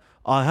have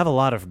a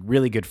lot of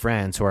really good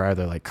friends who are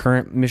either like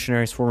current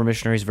missionaries, former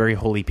missionaries, very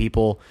holy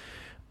people,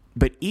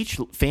 but each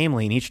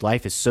family and each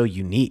life is so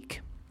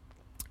unique,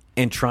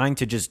 and trying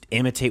to just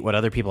imitate what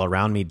other people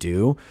around me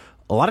do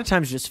a lot of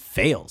times just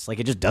fails. Like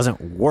it just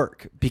doesn't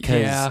work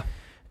because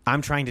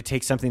I'm trying to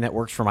take something that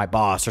works for my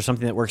boss or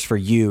something that works for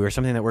you or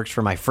something that works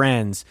for my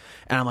friends.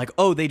 And I'm like,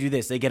 oh, they do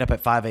this. They get up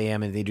at 5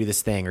 a.m. and they do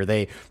this thing, or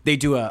they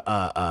do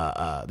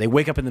they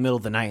wake up in the middle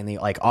of the night and they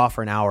like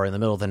offer an hour in the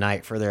middle of the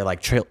night for their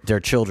like their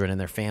children and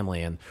their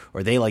family,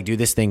 or they like do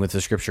this thing with the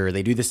scripture, or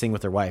they do this thing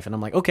with their wife. And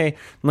I'm like, okay,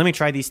 let me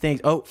try these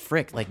things. Oh,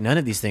 frick. Like none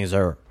of these things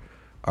are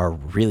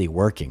really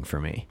working for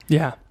me.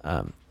 Yeah.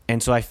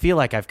 And so I feel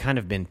like I've kind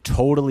of been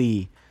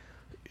totally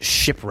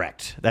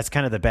shipwrecked. That's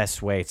kind of the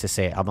best way to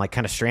say it. I'm like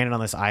kind of stranded on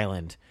this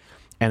island,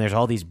 and there's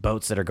all these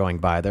boats that are going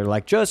by. They're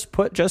like, just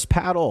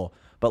paddle.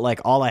 But like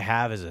all I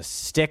have is a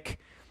stick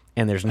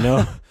and there's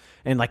no,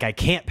 and like I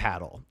can't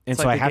paddle, and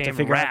It's so like I the have to game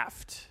figure out.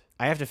 Raft.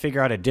 I have to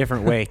figure out a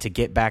different way to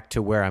get back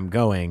to where I'm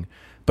going.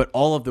 But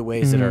all of the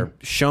ways that are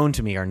shown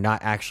to me are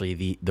not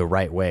actually the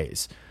right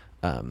ways.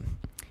 And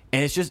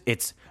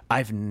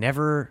I've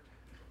never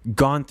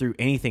gone through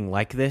anything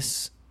like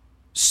this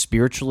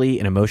spiritually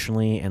and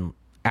emotionally and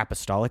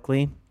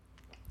apostolically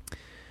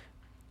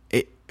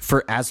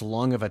for as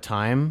long of a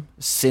time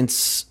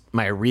since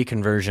my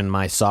reconversion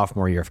my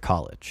sophomore year of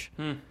college.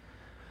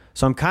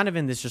 So I'm kind of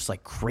in this just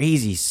like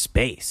crazy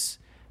space,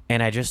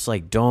 and I just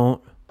like I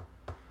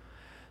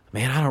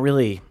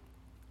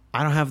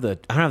don't have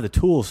the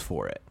tools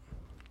for it.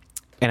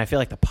 And I feel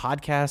like the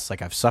podcast,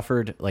 like I've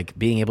suffered, like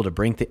being able to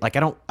bring things, like I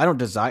don't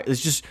desire,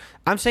 it's just,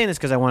 I'm saying this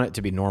because I want it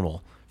to be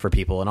normal for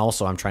people. And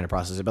also I'm trying to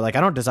process it, but like,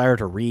 I don't desire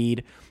to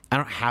read. I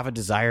don't have a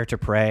desire to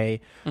pray.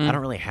 I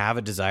don't really have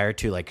a desire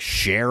to like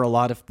share a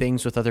lot of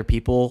things with other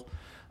people,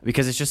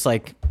 because it's just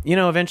like,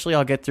 eventually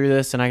I'll get through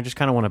this, and I just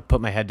kind of want to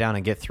put my head down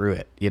and get through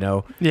it,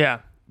 Yeah.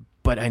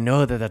 but I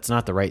know that that's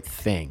not the right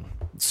thing.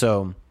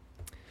 So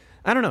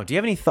I don't know. Do you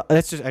have any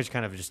thoughts? I just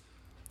kind of just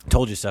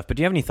told you stuff, but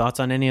do you have any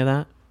thoughts on any of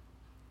that?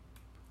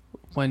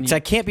 So I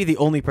can't be the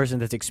only person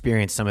that's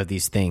experienced some of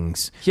these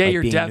things. Yeah, like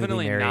you're being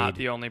definitely newly not married.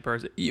 the only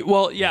person.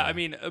 Well, yeah, I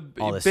mean,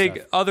 all this big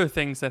stuff. other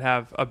things that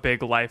have a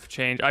big life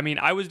change. I mean,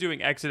 I was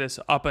doing Exodus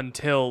up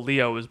until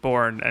Leo was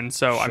born, and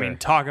so I mean, Sure.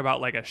 talk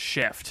about like a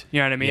shift.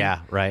 You know what I mean? Yeah,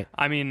 right.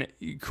 I mean,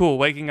 cool.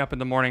 Waking up in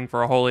the morning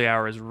for a holy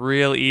hour is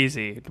real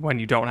easy when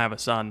you don't have a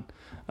son.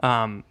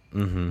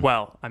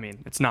 Well, I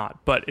mean, it's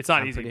not, but it's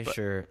not easy.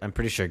 I'm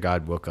pretty sure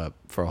God woke up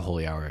for a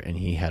holy hour and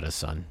he had a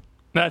son.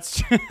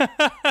 That's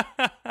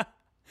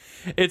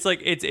it's like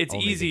it's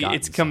Only easy. begotten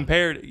It's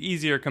son.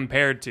 easier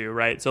compared to,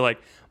 right? So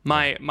like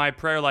my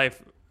prayer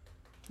life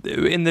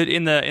in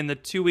the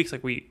 2 weeks,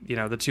 like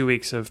the 2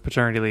 weeks of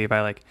paternity leave,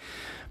 I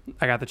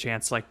got the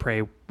chance to like pray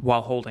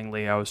while holding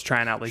Leo. I was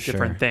trying out like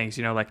different things,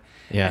 Yeah.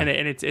 and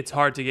it's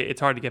hard to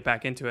get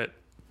back into it.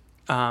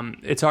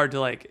 It's hard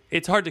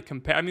to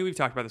compare. I mean, we've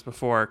talked about this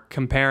before.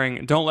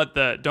 Comparing, don't let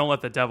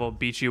the devil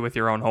beat you with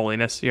your own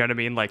holiness. You know what I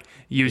mean? Like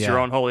use your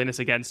Yeah. own holiness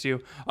against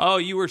you. Oh,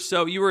 you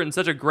were in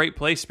such a great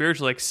place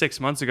spiritually like 6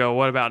 months ago.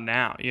 What about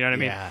now? You know what I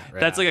mean? Yeah,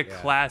 That's like a yeah.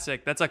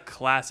 classic. That's a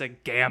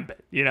classic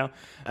gambit.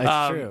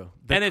 That's true.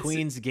 The and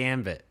Queen's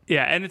Gambit.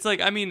 yeah, and it's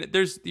like, I mean,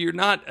 you're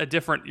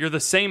the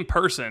same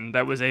person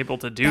that was able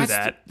to do That's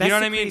that. The, that's you know what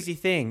the I mean? crazy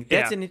thing.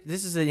 Yeah.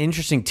 This is an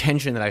interesting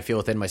tension that I feel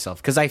within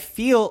myself, because I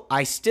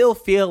still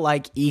feel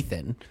like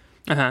Ethan,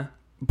 Uh-huh.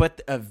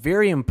 but a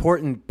very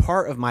important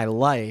part of my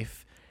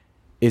life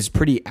is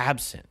pretty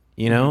absent,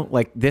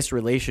 like this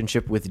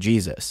relationship with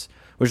Jesus,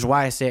 which is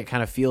why I say it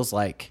kind of feels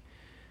like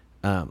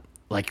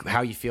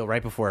how you feel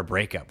right before a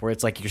breakup, where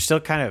it's like you're still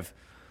kind of,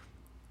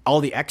 all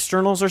the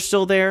externals are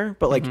still there,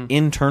 but like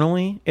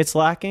internally it's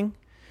lacking.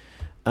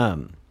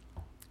 And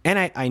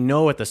I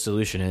know what the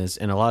solution is,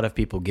 and a lot of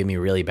people give me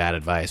really bad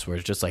advice where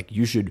it's just like,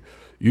 you should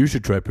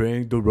try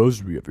praying the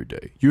rosary every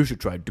day. You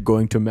should try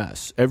going to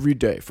mass every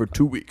day for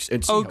 2 weeks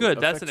and see Oh, how good.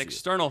 it That's an affects you.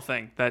 external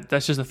thing.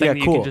 That's just a thing Yeah, that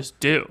you cool. can just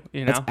do.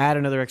 Let's add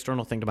another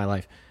external thing to my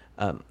life.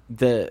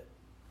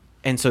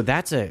 And so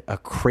that's a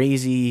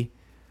crazy.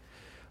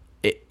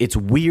 It's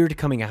weird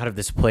coming out of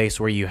this place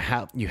where you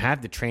have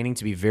the training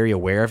to be very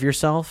aware of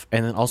yourself,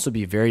 and then also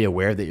be very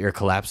aware that you're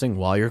collapsing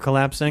while you're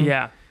collapsing.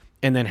 Yeah.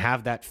 And then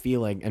have that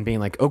feeling and being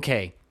like,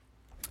 okay,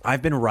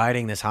 I've been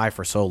riding this high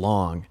for so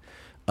long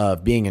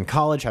of being in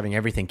college, having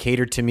everything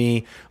catered to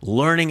me,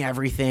 learning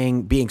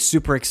everything, being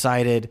super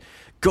excited,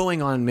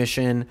 going on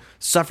mission,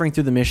 suffering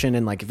through the mission,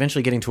 and like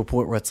eventually getting to a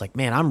point where it's like,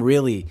 man, I'm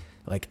really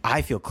like,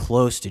 I feel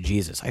close to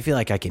Jesus. I feel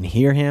like I can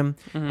hear him.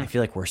 I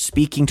feel like we're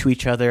speaking to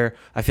each other.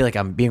 I feel like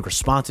I'm being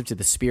responsive to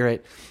the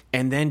Spirit.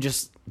 And then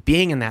just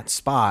being in that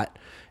spot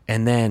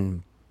and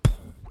then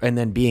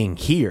being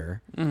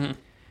here.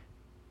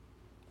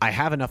 I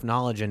have enough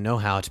knowledge and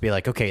know-how to be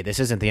like, okay, this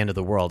isn't the end of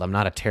the world. I'm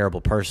not a terrible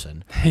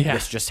person. Yeah.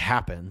 This just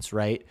happens,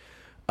 right?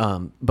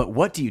 But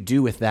what do you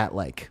do with that,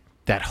 like,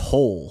 that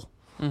hole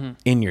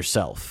in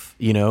yourself,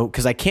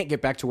 Because I can't get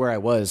back to where I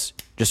was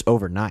just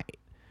overnight,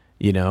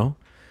 Yeah,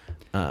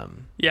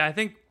 I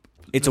think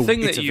It's a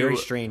very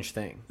strange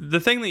thing. the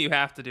thing that you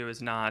have to do is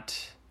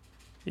not,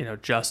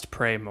 just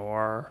pray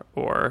more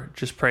or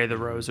just pray the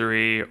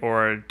rosary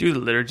or do the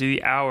liturgy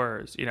of the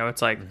hours.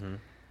 It's like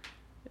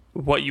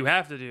what you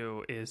have to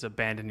do is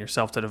abandon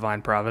yourself to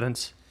divine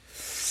providence,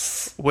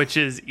 which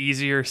is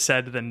easier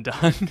said than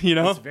done.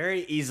 It's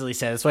very easily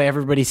said. That's why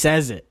everybody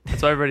says it.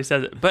 That's why everybody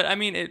says it. But I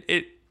mean,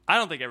 I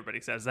don't think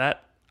everybody says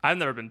that. I've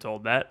never been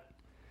told that.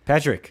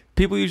 Patrick.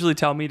 People usually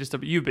tell me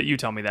but you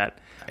tell me that.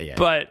 Yeah.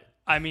 But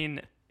I mean,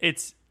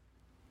 it's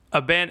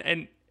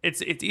and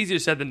it's easier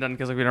said than done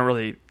because we don't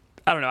really.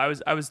 I don't know.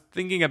 I was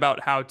thinking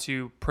about how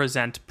to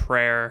present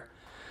prayer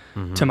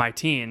to my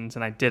teens,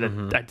 and I did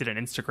an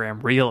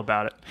Instagram reel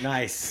about it.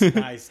 Nice,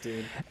 nice,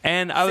 dude.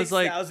 And I was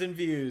like, 6,000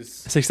 views.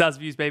 6,000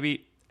 views,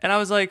 baby. And I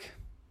was like,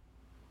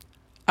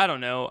 I don't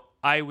know.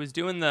 I was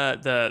doing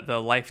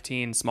the Life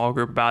Teen small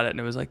group about it, and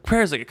it was like,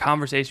 prayer is like a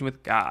conversation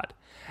with God.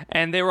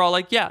 And they were all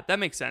like, yeah, that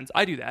makes sense.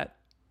 I do that.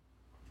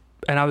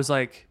 And I was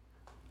like,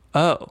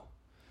 oh,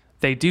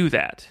 they do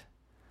that.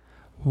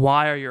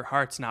 Why are your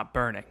hearts not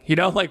burning? You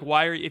know, like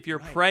why are, if you're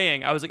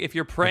praying, I was like, if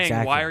you're praying,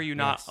 Exactly. why are you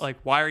not Yes. like,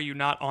 why are you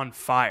not on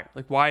fire?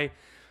 Like why?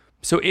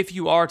 So if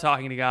you are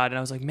talking to God, and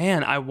I was like,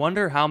 man, I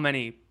wonder how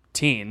many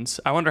teens,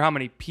 I wonder how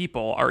many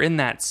people are in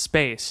that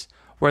space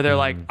where they're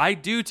like, I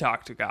do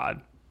talk to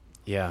God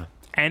Yeah.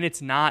 and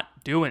it's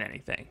not doing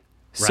anything.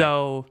 Right.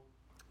 So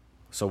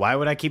why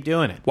would I keep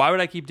doing it? why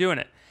would I keep doing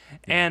it?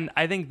 And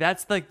I think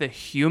that's like the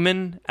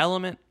human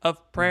element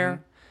of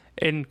prayer.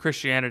 In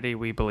Christianity,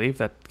 we believe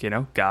that, you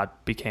know, God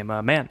became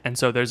a man. And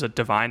so there's a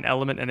divine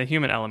element and a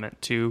human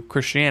element to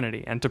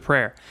Christianity and to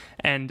prayer.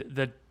 And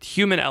the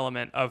human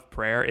element of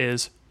prayer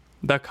is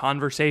the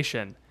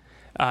conversation.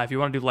 If you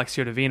want to do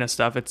Lectio Divina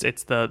stuff, it's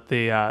the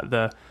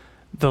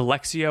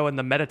Lectio and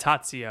the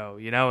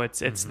Meditatio, you know, it's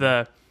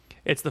the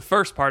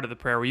first part of the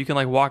prayer where you can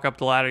like walk up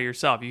the ladder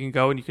yourself. You can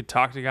go and you can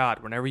talk to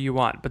God whenever you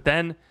want. But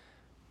then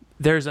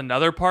there's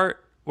another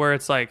part where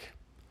it's like,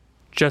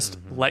 just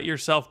let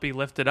yourself be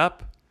lifted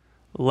up.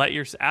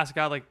 Ask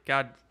God, like,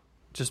 God,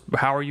 just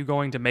how are you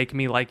going to make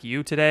me like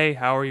you today?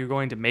 How are you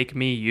going to make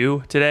me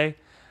you today?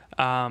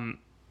 And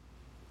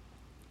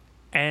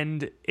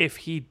if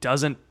he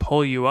doesn't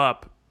pull you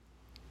up,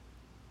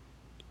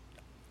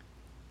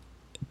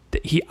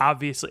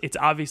 it's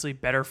obviously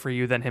better for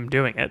you than him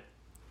doing it.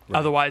 Right.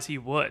 Otherwise he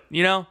would,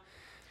 you know?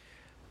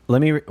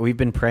 We've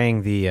been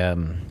praying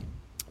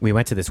we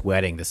went to this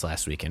wedding this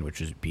last weekend, which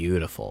was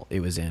beautiful.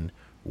 It was in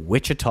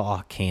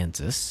Wichita,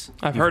 Kansas.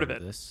 I've heard of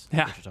it. This.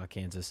 Yeah. Wichita,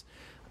 Kansas.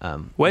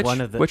 Which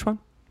one?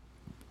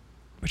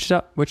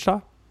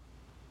 Wichita?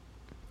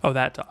 Oh,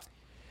 that talk.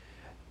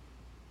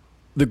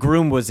 The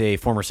groom was a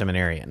former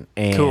seminarian,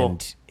 and Cool.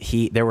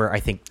 there were, I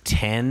think,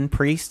 10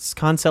 priests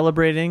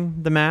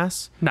celebrating the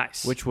mass.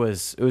 Nice. It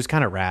was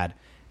kind of rad.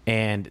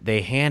 And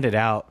they handed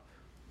out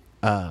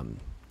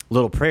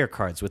little prayer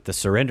cards with the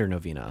surrender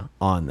novena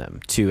on them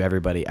to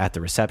everybody at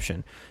the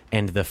reception.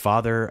 And the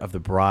father of the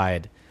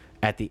bride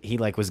he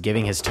like was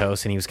giving his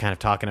toast, and he was kind of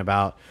talking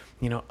about,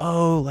 you know,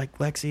 oh, like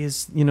Lexi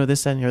is, you know,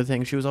 this, that, and the other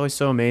thing. She was always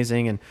so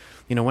amazing. And,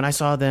 you know, when I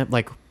saw them,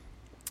 like,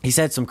 he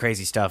said some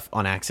crazy stuff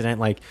on accident.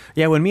 Like,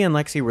 yeah, when me and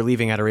Lexi were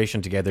leaving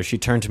adoration together, she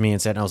turned to me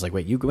and said, and I was like,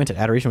 wait, you went to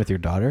adoration with your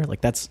daughter?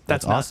 Like, that's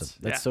nuts. awesome.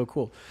 That's Yeah. so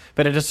cool.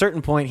 But at a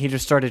certain point, he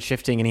just started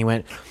shifting, and he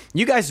went,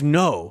 you guys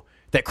know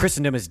that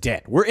Christendom is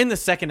dead. We're in the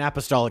second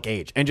apostolic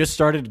age, and just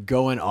started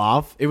going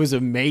off. It was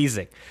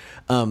amazing.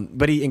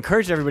 But he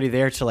encouraged everybody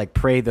there to like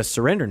pray the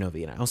surrender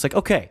novena. I was like,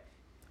 okay,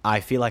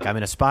 I feel like I'm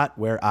in a spot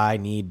where I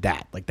need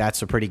that. Like,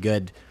 that's a pretty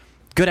good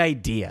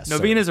idea.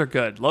 Novenas are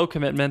good. Low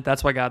commitment.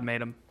 That's why God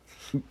made them.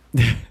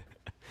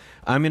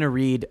 I'm gonna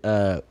read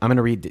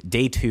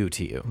day 2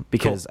 to you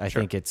because Cool. I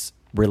Sure. think it's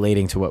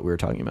relating to what we were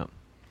talking about.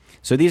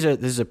 So this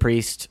is a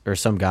priest or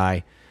some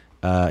guy.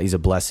 He's a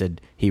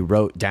blessed. He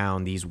wrote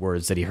down these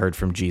words that he heard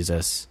from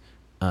Jesus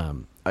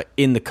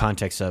in the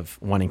context of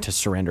wanting to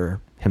surrender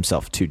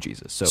himself to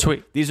Jesus. So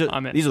Sweet. These are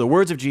I'm in. these are the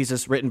words of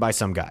Jesus written by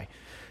some guy,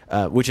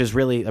 which is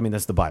really, I mean,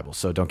 that's the Bible.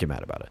 So don't get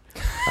mad about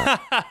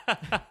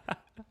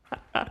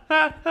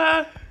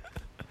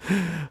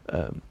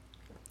it.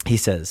 He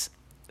says,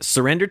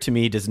 surrender to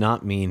me does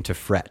not mean to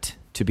fret,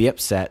 to be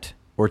upset,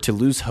 or to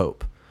lose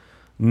hope,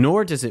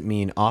 nor does it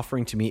mean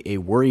offering to me a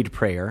worried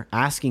prayer,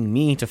 asking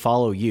me to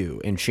follow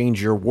you and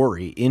change your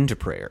worry into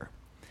prayer.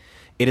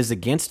 It is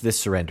against this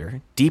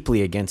surrender,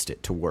 deeply against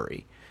it, to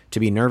worry, to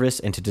be nervous,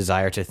 and to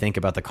desire to think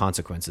about the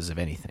consequences of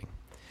anything.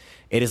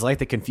 It is like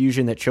the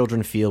confusion that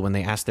children feel when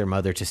they ask their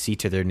mother to see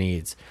to their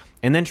needs,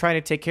 and then try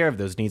to take care of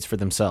those needs for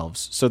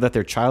themselves, so that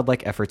their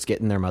childlike efforts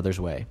get in their mother's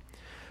way.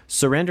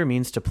 Surrender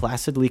means to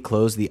placidly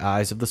close the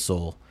eyes of the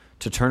soul,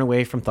 to turn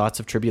away from thoughts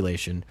of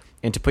tribulation,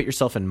 and to put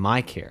yourself in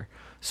my care,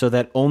 so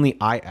that only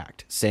I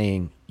act,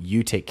 saying,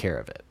 you take care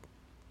of it.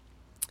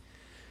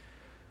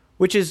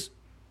 Which is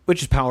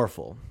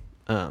powerful.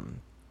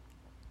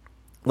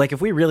 Like, if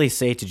we really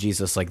say to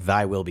Jesus, like,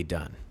 thy will be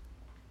done,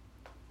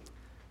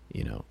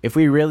 you know, if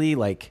we really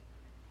like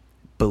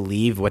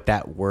believe what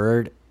that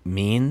word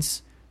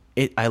means,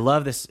 I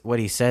love this. What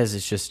he says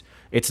is just,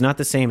 it's not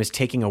the same as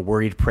taking a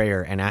worried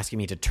prayer and asking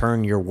me to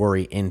turn your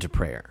worry into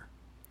prayer.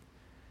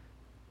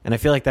 And I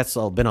feel like that's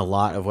been a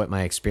lot of what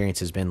my experience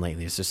has been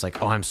lately. It's just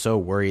like, oh, I'm so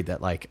worried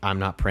that like I'm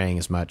not praying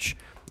as much,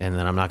 and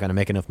then I'm not going to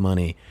make enough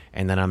money,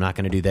 and then I'm not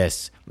going to do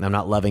this, and I'm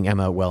not loving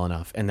Emma well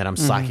enough, and then I'm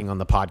slacking on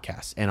the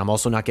podcast, and I'm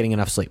also not getting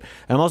enough sleep,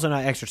 and I'm also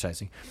not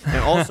exercising,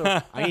 and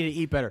also I need to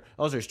eat better.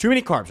 Also, there's too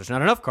many carbs. There's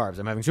not enough carbs.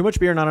 I'm having too much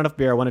beer, not enough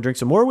beer. I want to drink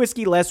some more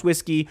whiskey, less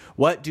whiskey.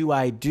 What do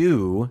I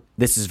do?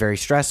 This is very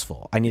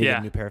stressful. I need to get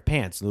a new pair of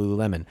pants,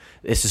 Lululemon.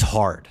 This is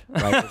hard,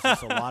 right? There's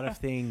just a lot of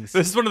things.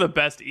 This is one of the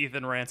best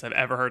Ethan rants I've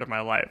ever heard in my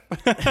life.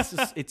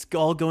 It's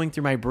all going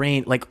through my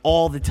brain like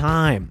all the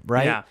time,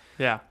 right?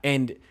 Yeah.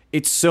 And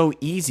it's so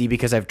easy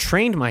because I've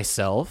trained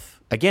myself,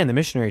 again, the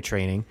missionary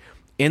training,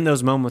 in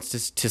those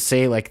moments to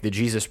say like the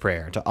Jesus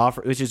prayer, to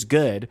offer, which is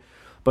good.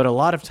 But a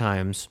lot of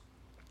times,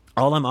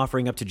 all I'm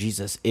offering up to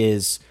Jesus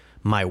is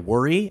my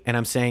worry, and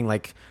I'm saying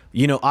like,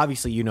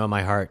 obviously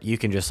my heart. You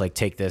can just like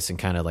take this and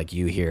kind of like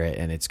you hear it,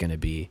 and it's going to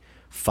be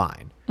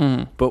fine.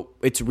 But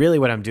it's really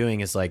what I'm doing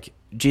is like,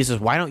 Jesus,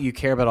 why don't you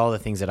care about all the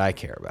things that I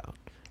care about?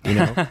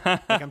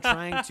 Like I'm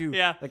trying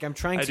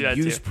to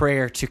use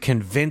prayer to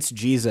convince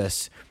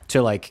Jesus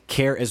to like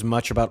care as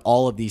much about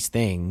all of these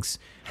things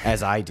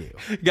as I do.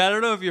 Yeah, I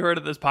don't know if you heard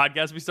of this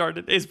podcast we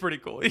started. It's pretty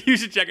cool. You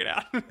should check it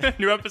out.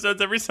 New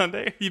episodes every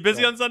Sunday. You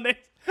busy on Sundays?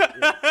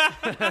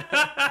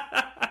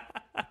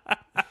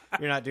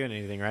 You're not doing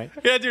anything, right?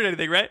 You're not doing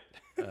anything, right?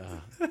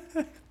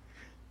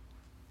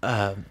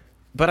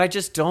 But I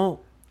just don't.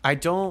 I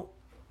don't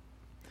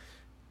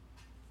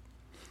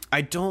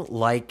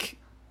like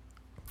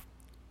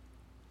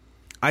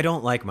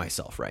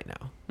myself right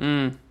now.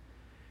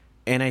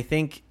 And I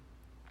think,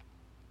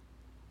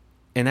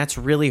 and that's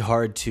really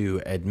hard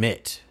to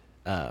admit,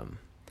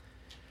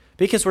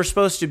 because we're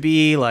supposed to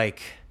be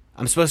like,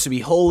 I'm supposed to be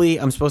holy.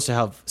 I'm supposed to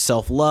have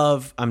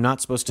self-love. I'm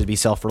not supposed to be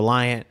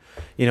self-reliant.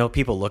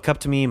 People look up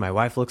to me. My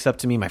wife looks up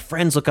to me. My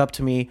friends look up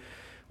to me.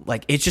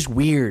 Like, it's just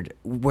weird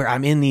where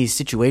I'm in these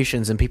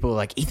situations and people are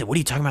like, Ethan, what are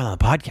you talking about on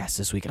the podcast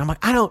this week? And I'm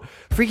like, I don't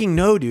freaking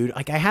know, dude.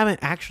 Like, I haven't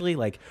actually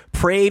like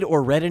prayed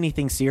or read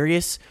anything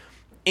serious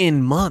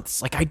in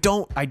months. Like, I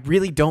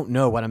really don't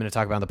know what I'm going to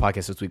talk about on the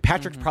podcast this week.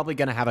 Patrick's probably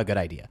going to have a good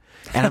idea,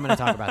 and I'm going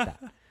to talk about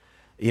that.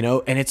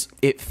 And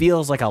it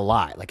feels like a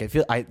lie. Like,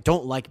 I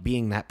don't like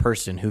being that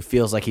person who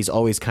feels like he's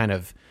always kind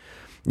of,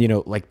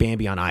 like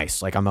Bambi on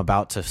ice. Like, I'm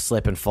about to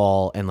slip and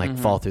fall and like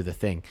fall through the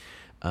thing.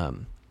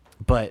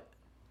 But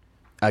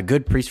a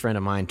good priest friend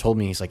of mine told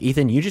me, he's like,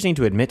 Ethan, you just need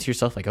to admit to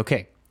yourself, like,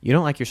 okay, you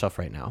don't like yourself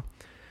right now,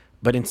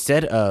 but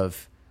instead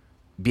of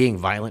being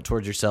violent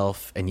towards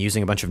yourself and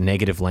using a bunch of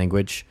negative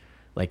language,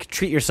 like,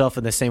 treat yourself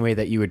in the same way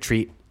that you would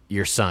treat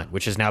your son,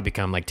 which has now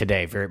become, like,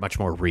 today, very much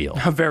more real.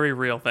 A very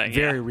real thing.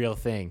 Very real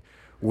thing,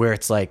 where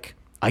it's like,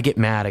 I get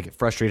mad, I get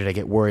frustrated, I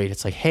get worried.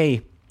 It's like,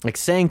 hey, like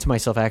saying to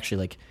myself, actually,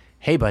 like,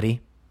 hey, buddy,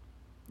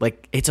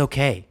 like, it's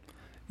okay.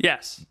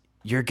 Yes.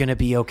 You're going to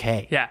be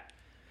okay. Yeah.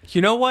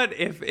 You know what?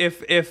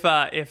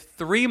 If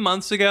 3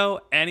 months ago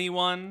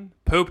anyone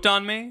pooped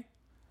on me,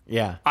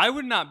 yeah, I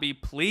would not be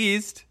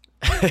pleased.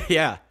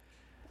 Yeah.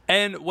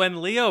 And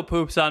when Leo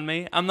poops on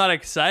me, I'm not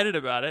excited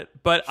about it,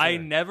 but sure. I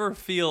never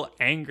feel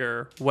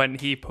anger when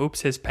he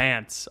poops his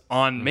pants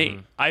on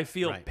me. I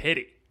feel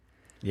pity.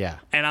 Yeah.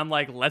 And I'm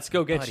like, let's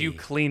go get you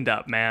cleaned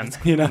up, man.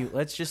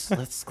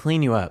 Let's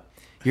clean you up.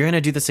 You're going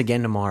to do this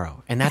again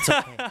tomorrow, and that's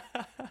okay.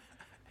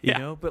 You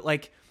know, but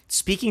like,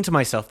 speaking to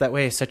myself that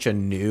way is such a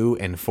new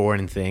and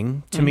foreign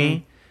thing to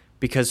me,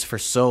 because for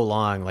so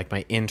long, like,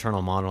 my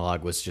internal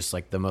monologue was just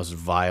like the most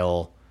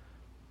vile,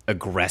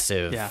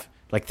 aggressive,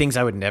 like, things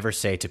I would never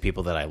say to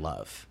people that I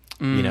love,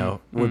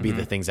 would be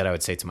the things that I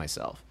would say to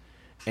myself.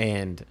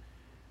 And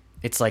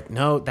it's like,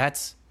 no,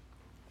 that's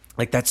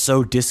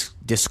so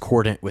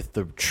discordant with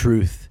the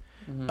truth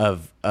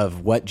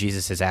of what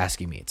Jesus is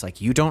asking me. It's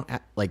like, you don't,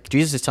 like,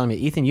 Jesus is telling me,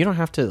 Ethan, you don't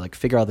have to like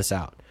figure all this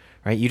out,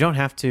 right? You don't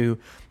have to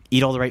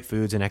eat all the right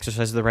foods and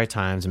exercise at the right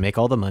times and make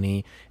all the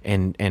money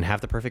and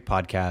have the perfect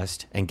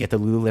podcast and get the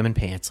Lululemon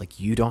pants. Like,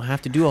 you don't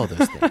have to do all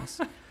those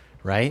things,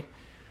 right?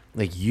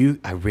 Like,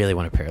 I really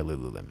want a pair of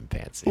Lululemon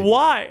pants.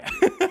 Why?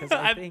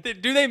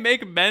 Do they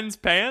make men's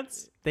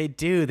pants? They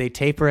do. They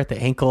taper at the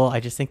ankle. I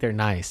just think they're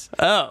nice.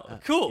 Oh,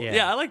 cool.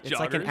 Yeah, I like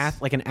joggers.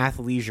 It's like an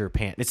athleisure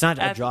pant. It's not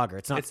a jogger.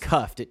 It's not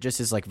cuffed. It just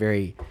is like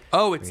very...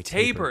 Oh, it's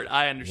very tapered.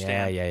 I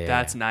understand. Yeah.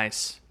 That's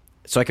nice.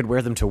 So I could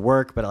wear them to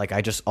work, but like,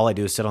 all I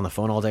do is sit on the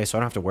phone all day, so I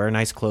don't have to wear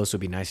nice clothes. So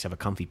it'd be nice to have a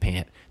comfy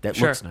pant that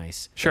looks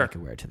nice. Sure. That I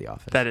could wear to the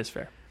office. That is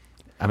fair.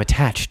 I'm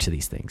attached to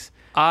these things.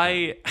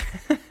 But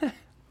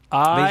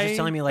he's just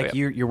telling me, like,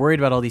 you're worried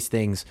about all these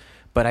things,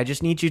 but I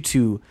just need you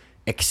to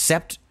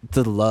accept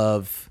the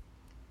love.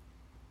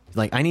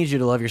 Like, I need you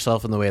to love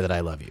yourself in the way that I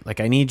love you. Like,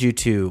 I need you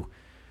to,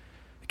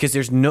 because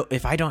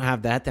if I don't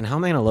have that, then how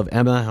am I going to love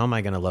Emma? How am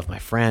I going to love my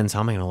friends? How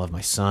am I going to love my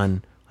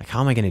son? Like,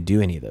 how am I going to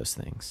do any of those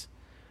things?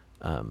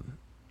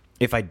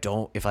 If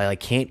I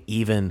can't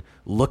even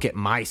look at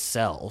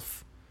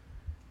myself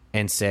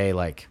and say,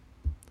 like,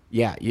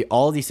 yeah,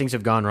 all these things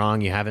have gone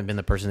wrong. You haven't been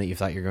the person that you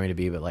thought you're going to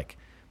be, but like,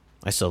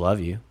 I still love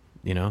you.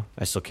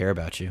 I still care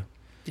about you.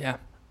 Yeah.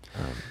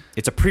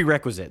 It's a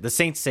prerequisite. The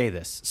saints say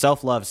this: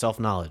 self-love,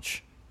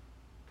 self-knowledge.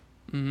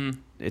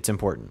 It's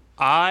important.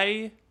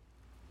 I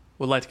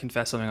would like to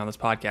confess something on this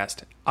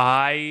podcast.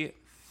 I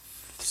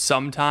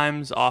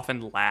sometimes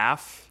often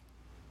laugh,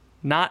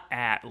 not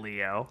at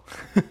Leo.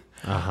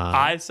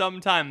 I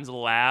sometimes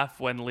laugh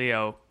when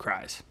Leo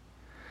cries.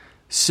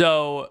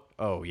 So...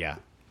 Oh, yeah.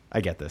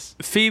 I get this.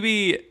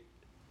 Phoebe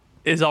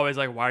is always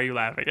like, why are you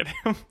laughing at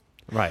him?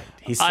 Right.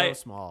 He's so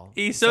small.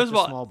 He's so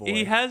small. Small boy.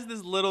 He has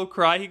this little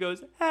cry. He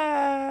goes,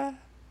 ah,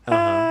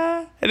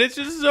 ah. And it's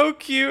just so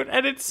cute,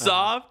 and it's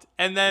soft.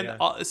 And then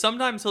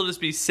sometimes he'll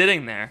just be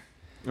sitting there.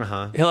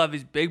 He'll have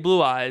these big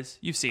blue eyes.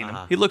 You've seen him.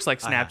 He looks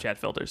like Snapchat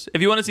filters.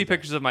 If you want to see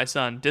pictures of my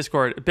son,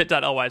 Discord,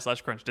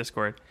 bit.ly/crunch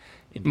Discord.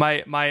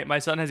 My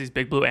son has these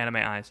big blue anime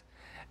eyes.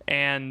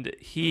 And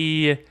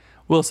he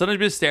will sometimes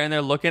be just staring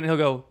there looking, and he'll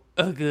go,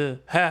 ugh,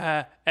 ha,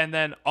 ha, and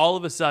then all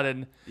of a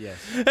sudden, Yes.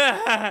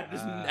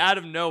 just out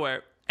of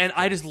nowhere, and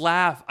I just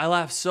laugh. I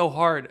laugh so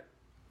hard,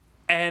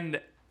 and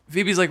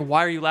Phoebe's like,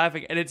 "Why are you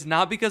laughing?" And it's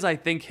not because I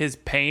think his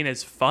pain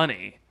is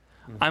funny.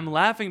 I'm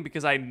laughing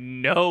because I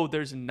know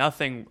there's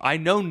nothing. I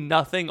know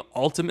nothing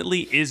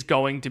ultimately is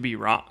going to be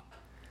wrong.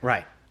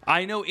 Right.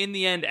 I know in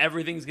the end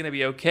everything's going to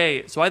be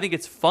okay. So I think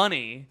it's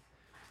funny.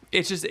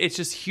 It's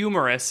just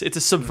humorous. It's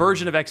a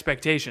subversion of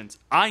expectations.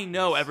 I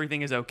know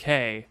everything is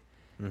okay,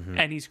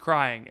 and he's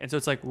crying, and so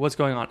it's like, what's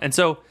going on? And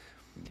so,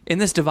 in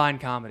this divine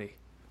comedy,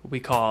 we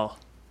call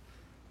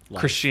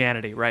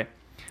Christianity, right?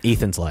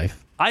 Ethan's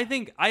life. I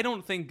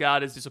don't think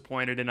God is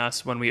disappointed in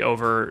us when we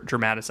over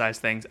dramatize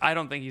things. I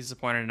don't think he's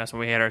disappointed in us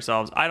when we hate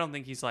ourselves. I don't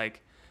think he's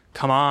like,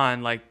 come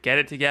on, like get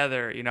it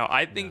together. You know,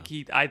 I think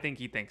he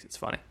thinks it's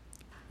funny.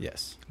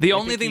 Yes. The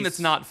only thing that's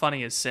not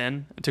funny is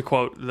sin. To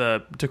quote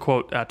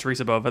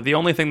Teresa Bova, the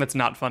only thing that's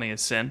not funny is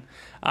sin,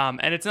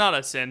 and it's not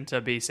a sin to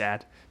be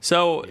sad.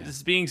 So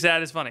being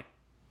sad is funny.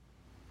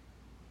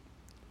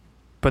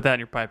 Put that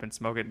in your pipe and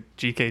smoke it.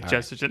 GK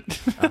Chesterton.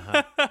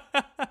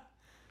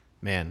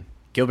 Man,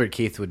 Gilbert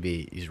Keith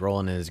he's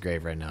rolling in his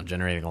grave right now,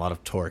 generating a lot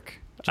of torque.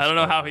 I don't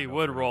know how he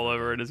would roll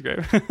over in his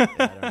grave. I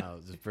don't know.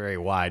 It's a very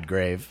wide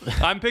grave.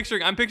 I'm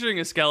picturing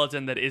a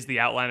skeleton that is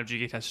the outline of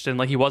G.K. Chesterton.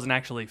 Like, he wasn't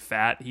actually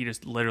fat. He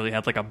just literally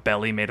had like a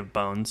belly made of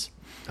bones.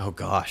 Oh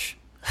gosh,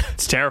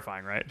 it's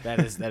terrifying, right? that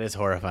is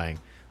horrifying.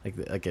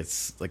 Like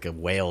it's like a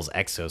whale's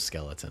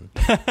exoskeleton.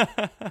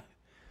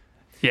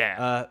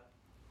 Yeah.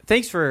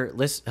 Thanks for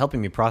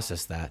helping me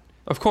process that.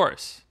 Of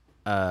course.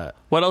 What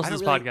else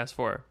is this podcast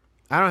for?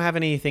 I don't have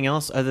anything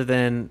else other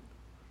than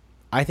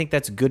I think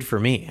that's good for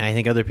me, and I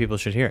think other people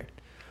should hear it.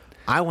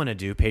 I want to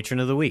do Patron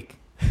of the Week.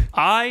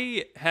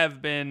 I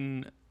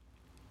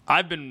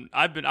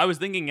was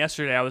thinking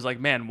yesterday, I was like,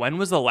 man, when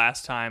was the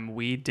last time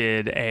we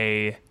did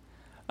a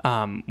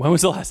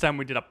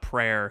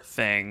prayer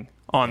thing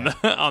on the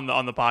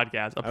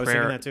podcast? A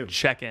prayer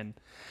check-in.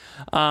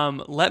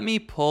 Let me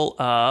pull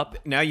up.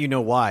 Now you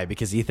know why,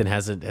 because Ethan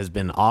has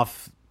been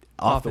off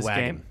the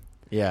wagon. Game.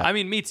 Yeah. I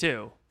mean, me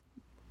too.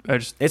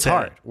 It's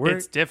hard.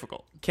 It's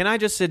difficult. Can I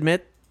just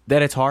admit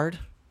that it's hard?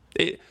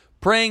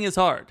 Praying is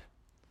hard.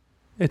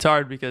 It's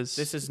hard because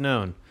this is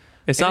known.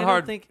 It's not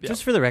hard.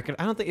 Just for the record,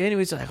 I don't think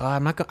anybody's like,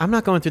 I'm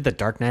not going through the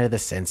dark night of the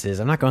senses.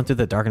 I'm not going through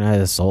the dark night of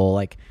the soul.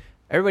 Like,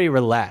 everybody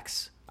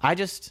relax.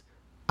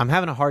 I'm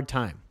having a hard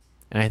time,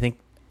 and I think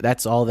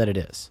that's all that it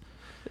is.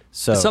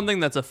 So something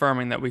that's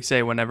affirming that we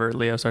say whenever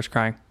Leo starts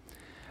crying.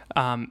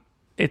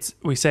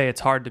 We say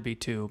it's hard to be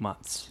 2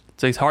 months.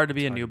 So it's hard to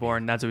be a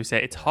newborn. That's what we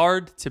say. It's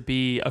hard to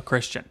be a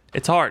Christian.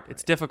 It's hard.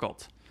 It's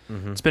difficult.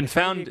 Mm-hmm. It's been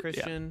found. To be a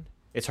Christian. Yeah.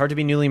 It's hard to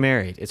be newly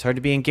married. It's hard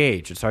to be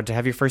engaged. It's hard to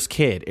have your first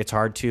kid. It's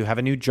hard to have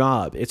a new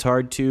job. It's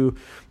hard to,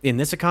 in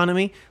this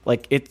economy,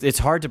 like it's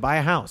hard to buy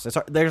a house.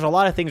 There's a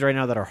lot of things right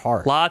now that are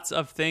hard. Lots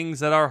of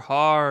things that are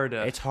hard.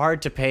 It's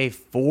hard to pay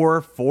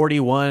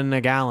 $4.41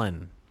 a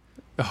gallon.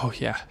 Oh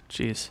yeah,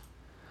 jeez.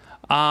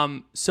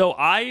 So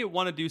I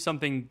want to do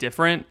something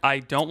different. I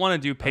don't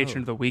want to do Patron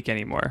of the Week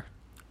anymore.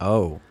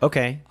 Oh,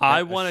 okay.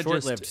 I want to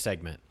short-lived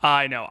segment.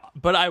 I know,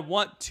 but I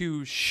want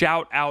to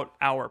shout out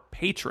our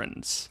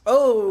patrons.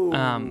 Oh,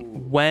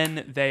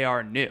 when they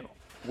are new.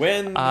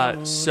 When the moon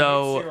hits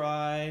your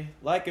eye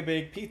like a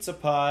big pizza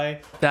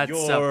pie.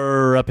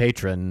 You're a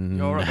patron.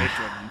 You're a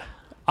patron.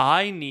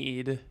 I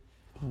need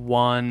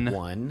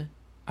one.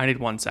 I need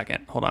 1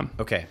 second. Hold on.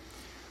 Okay,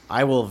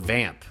 I will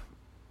vamp.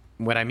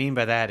 What I mean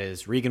by that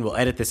is Regan will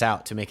edit this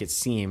out to make it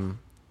seem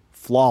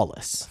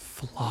flawless.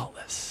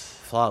 Flawless.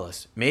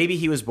 Maybe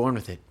he was born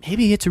with it.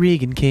 Maybe it's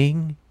Regan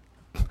King.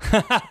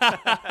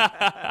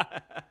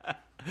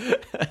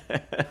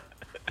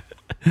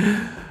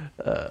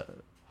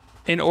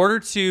 In order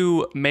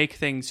to make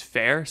things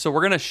fair, so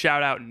we're going to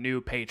shout out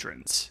new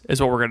patrons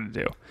is what we're going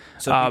to do.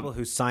 So people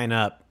who sign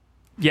up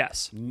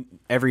yes,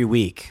 every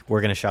week, we're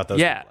going to shout those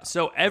people out.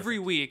 So every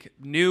week,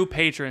 new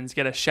patrons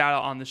get a shout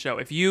out on the show.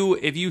 If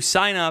you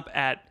sign up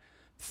at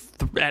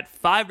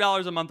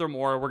 $5 a month or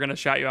more, we're going to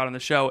shout you out on the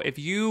show. If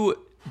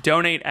you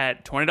donate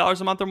at $20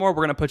 a month or more, we're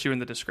going to put you in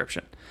the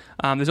description.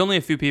 There's only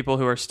a few people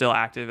who are still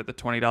active at the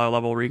 $20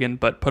 level, Regan,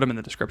 but put them in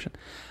the description.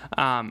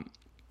 I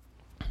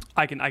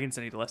can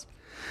send you the list.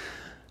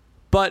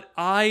 But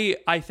I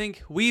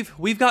think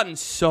we've gotten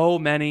so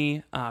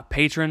many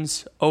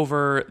patrons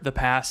over the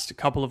past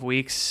couple of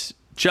weeks.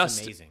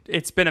 Just amazing.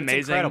 It's been amazing.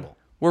 It's incredible.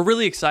 We're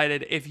really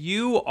excited. If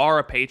you are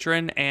a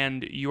patron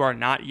and you are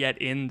not yet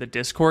in the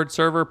Discord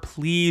server,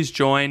 please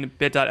join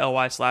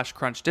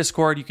bit.ly/crunch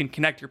Discord. You can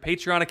connect your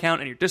Patreon account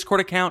and your Discord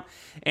account,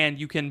 and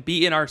you can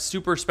be in our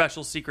super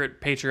special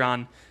secret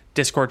Patreon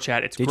Discord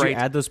chat. It's great. Did you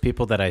add those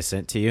people that I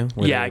sent to you?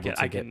 Yeah, I can do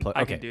that.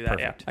 Perfect.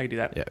 Yeah, I can do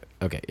that. Yeah.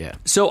 Okay. Yeah.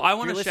 So I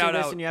want to shout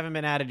out. If you haven't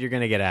been added, you're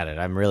going to get added.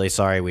 I'm really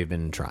sorry. We've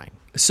been trying.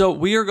 So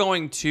we are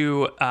going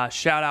to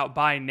shout out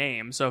by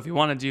name. So if you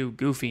want to do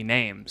goofy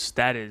names,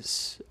 that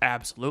is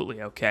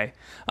absolutely okay.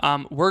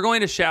 We're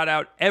going to shout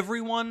out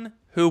everyone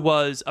who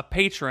was a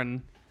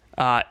patron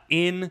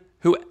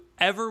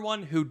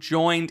everyone who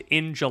joined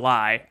in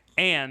July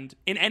and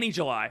in any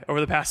July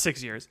over the past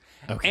 6 years.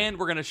 Okay. And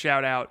we're going to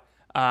shout out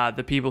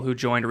the people who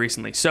joined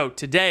recently. So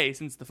today,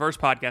 since the first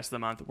podcast of the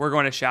month, we're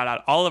going to shout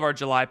out all of our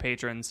July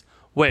patrons,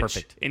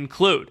 which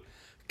include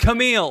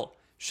Camille.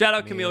 Shout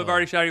out Camille. We've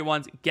already shouted you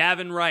once.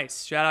 Gavin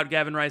Rice. Shout out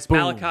Gavin Rice. Boom.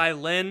 Malachi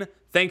Lynn.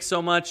 Thanks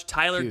so much.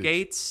 Tyler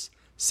Gates.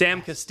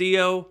 Sam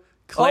Castillo.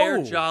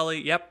 Claire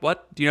Jolly. Yep.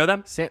 What? Do you know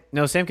them?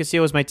 Sam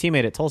Castillo was my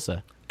teammate at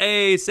Tulsa.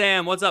 Hey,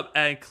 Sam. What's up?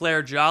 And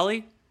Claire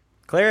Jolly.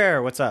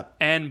 Claire, what's up?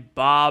 And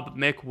Bob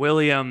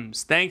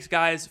McWilliams. Thanks,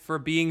 guys, for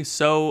being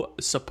so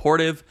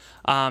supportive.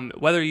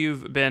 Whether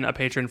you've been a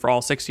patron for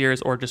all 6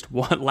 years or just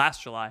one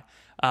last July,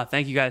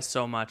 thank you guys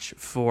so much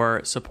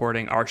for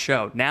supporting our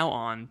show. Now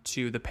on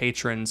to the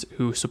patrons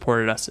who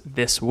supported us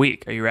this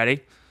week. Are you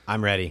ready?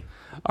 I'm ready.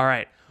 All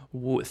right.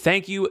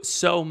 Thank you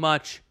so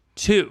much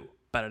to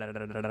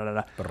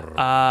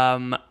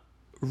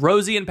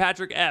Rosie and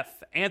Patrick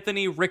F.,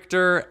 Anthony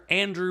Richter,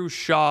 Andrew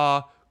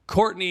Shaw,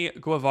 Courtney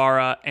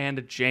Guevara,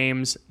 and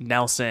James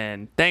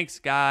Nelson. Thanks,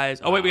 guys.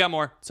 Oh, wait, we got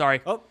more.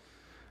 Sorry. Oh,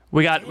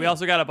 we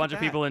also got a bunch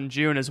of people in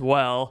June as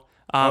well.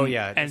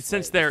 And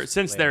since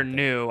they're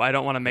new, I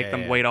don't want to make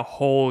them wait a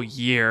whole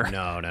year.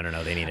 No.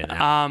 They need it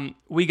now.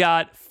 We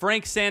got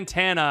Frank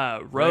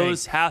Santana,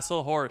 Rose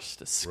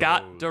Hasselhorst,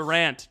 Scott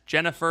Durant,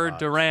 Jennifer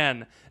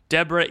Duran,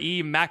 Deborah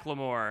E.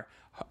 McLemore,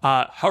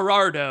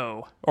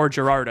 Gerardo,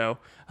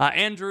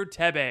 Andrew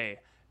Tebe,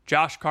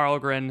 Josh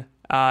Carlgren,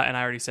 and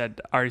I already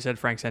said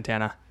Frank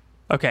Santana.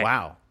 Okay.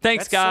 Wow.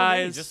 Thanks, That's so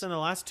many guys. just in the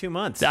last 2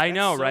 months. I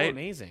know, so right?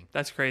 Amazing.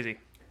 That's crazy.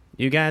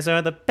 You guys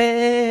are the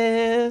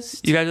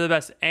best. You guys are the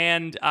best.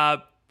 And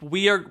I'm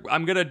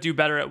going to do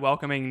better at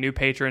welcoming new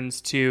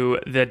patrons to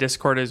the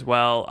Discord as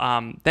well.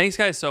 Thanks,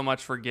 guys, so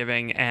much for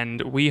giving.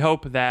 And I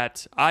hope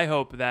that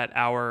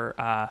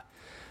our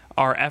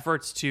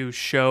efforts to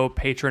show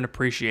patron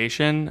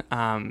appreciation,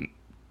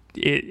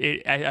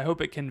 I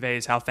hope it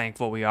conveys how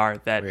thankful we are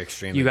that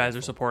you guys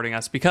are supporting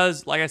us.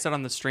 Because, like I said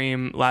on the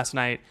stream last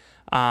night,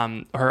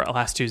 or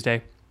last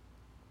Tuesday,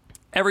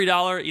 every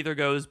dollar either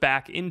goes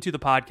back into the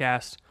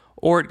podcast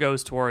or it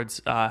goes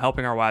towards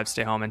helping our wives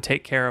stay home and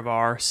take care of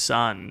our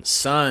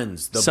sons.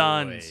 Boys.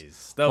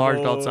 The large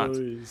boys. adult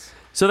sons.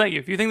 So thank you.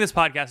 If you think this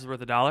podcast is worth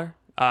 $1,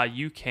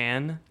 you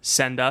can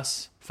send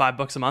us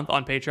 $5 a month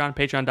on Patreon,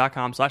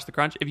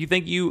 patreon.com/thecrunch.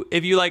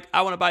 If you like,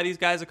 I want to buy these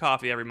guys a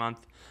coffee every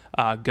month,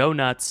 go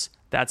nuts.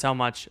 That's how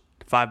much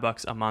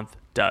 $5 a month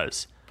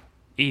does.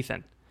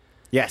 Ethan.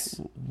 Yes.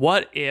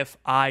 What if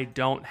I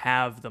don't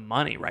have the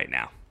money right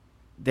now?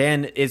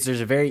 Then there's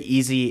a very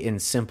easy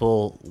and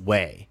simple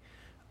way.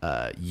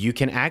 You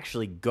can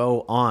actually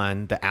go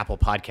on the Apple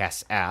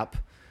Podcasts app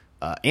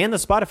and the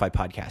Spotify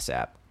Podcasts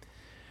app,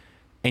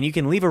 and you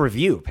can leave a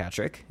review,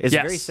 Patrick. It's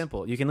very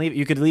simple. You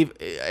could leave,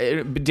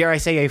 dare I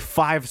say, a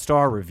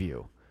 5-star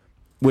review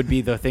would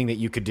be the thing that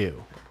you could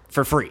do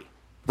for free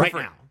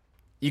now.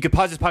 You could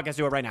pause this podcast,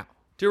 do it right now.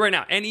 Do it right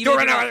now. And even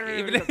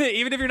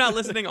if you're not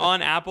listening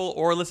on Apple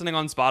or listening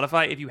on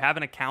Spotify, if you have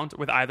an account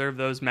with either of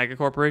those mega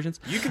corporations,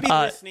 you could be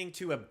listening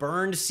to a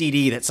burned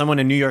CD that someone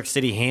in New York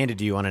City handed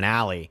to you on an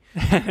alley.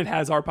 It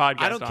has our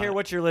podcast. I don't care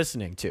what you're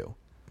listening to.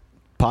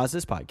 Pause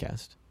this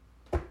podcast.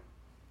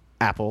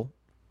 Apple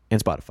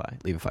and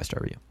Spotify. Leave a 5-star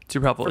review.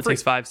 Super helpful. It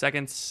takes 5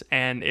 seconds,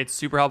 and it's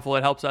super helpful.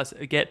 It helps us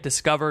get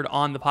discovered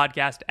on the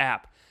podcast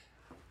app.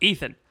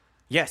 Ethan.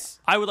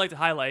 Yes. I would like to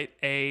highlight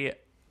a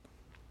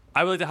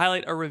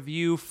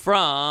review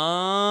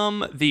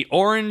from the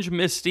Orange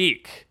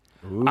Mystique.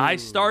 Ooh. I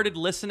started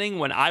listening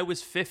when I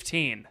was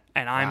 15,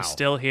 and I'm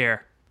still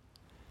here.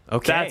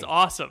 Okay. That's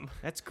awesome.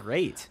 That's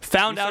great.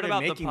 Found out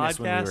about the making this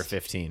when we were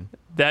 15.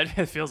 That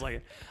it feels like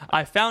it.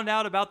 I found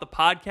out about the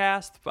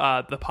podcast,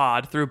 the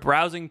pod, through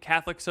browsing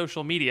Catholic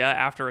social media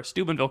after a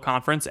Steubenville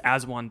conference,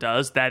 as one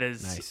does. That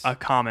is a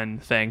common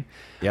thing.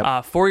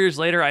 Yep. 4 years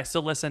later, I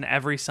still listen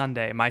every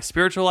Sunday. My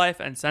spiritual life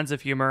and sense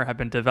of humor have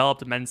been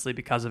developed immensely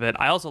because of it.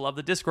 I also love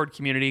the Discord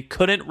community.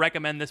 Couldn't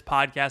recommend this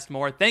podcast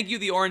more. Thank you,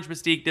 the Orange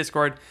Mystique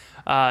Discord.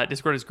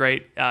 Discord is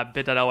great.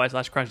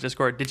 bit.ly/crunch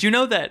Discord. Did you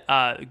know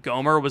that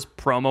Gomer was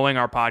promoting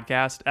our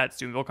podcast at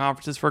Steubenville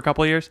conferences for a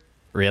couple of years?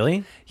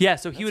 Really? Yeah,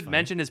 so he would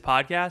mention his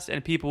podcast,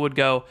 and people would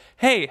go,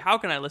 "Hey, how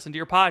can I listen to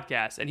your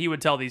podcast?" And he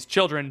would tell these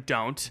children,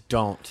 "Don't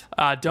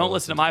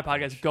listen to my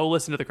podcast. Go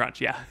listen to the Crunch."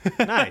 Yeah,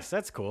 nice.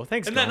 That's cool.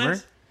 Thanks, Isn't that Gomer.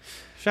 nice?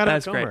 Shout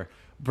out, Gomer.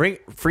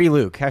 Great. Bring free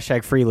Luke.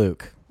 #free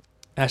Luke.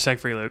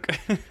 #free Luke.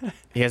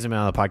 He hasn't been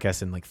on the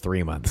podcast in like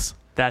 3 months.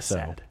 That's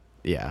sad.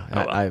 Yeah.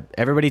 Oh, well.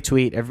 Everybody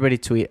tweet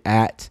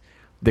at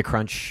the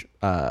Crunch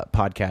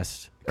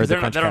podcast. Or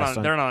they're not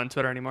on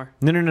Twitter anymore.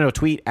 No.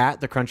 Tweet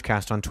at the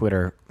Crunchcast on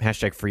Twitter.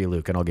 #free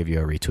Luke, and I'll give you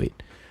a retweet.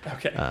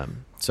 Okay.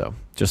 So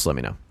just let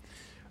me know.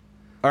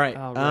 All right.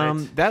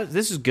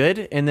 This is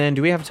good. And then,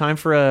 do we have time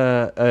for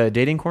a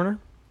dating corner?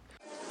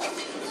 I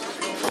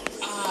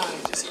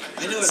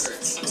know it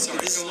hurts. I'm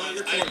sorry.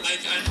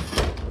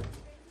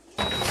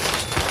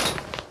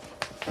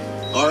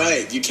 All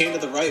right, you came to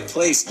the right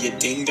place, you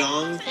ding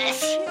dong.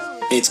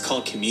 It's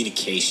called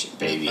communication,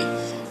 baby.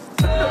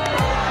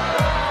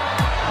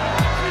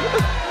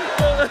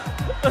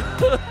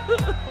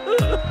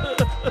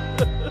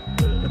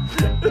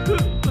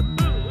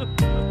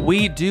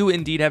 We do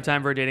indeed have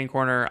time for a dating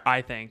corner,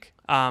 I think.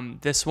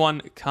 This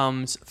one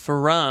comes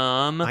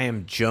from I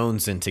am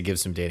jonesing to give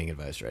some dating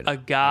advice right now. a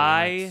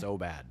guy So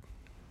bad.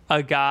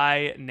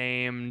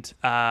 Named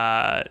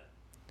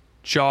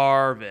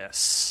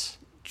Jarvis.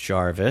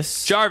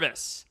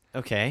 Jarvis.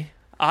 Okay.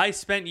 I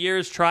spent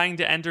years trying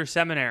to enter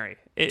seminary.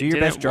 It Do your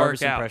didn't best Jarvis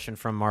work out. impression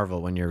from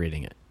Marvel when you're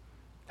reading it.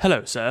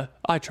 Hello, sir.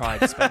 I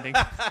tried spending.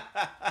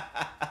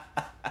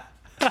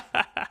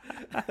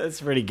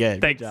 That's pretty good.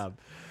 Thanks. Good job.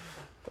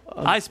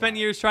 I spent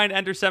years trying to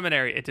enter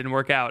seminary. It didn't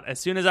work out. As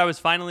soon as I was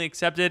finally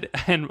accepted,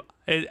 and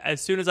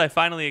as soon as I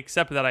finally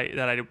accepted that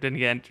I didn't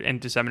get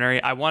into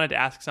seminary, I wanted to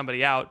ask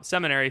somebody out.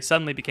 Seminary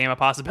suddenly became a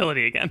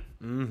possibility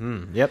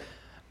again. Yep.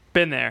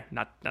 Been there.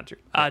 Not true.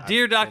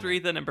 Dear Dr.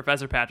 Ethan and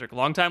Professor Patrick,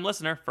 longtime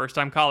listener,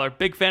 first-time caller,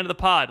 big fan of the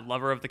pod,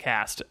 lover of the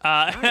cast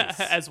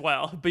as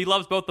well. But he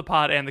loves both the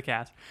pod and the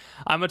cast.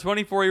 I'm a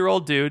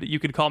 24-year-old dude. You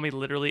could call me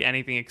literally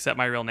anything except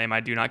my real name. I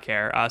do not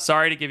care.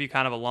 Sorry to give you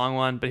kind of a long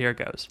one, but here it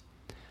goes.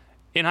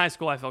 In high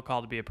school, I felt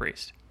called to be a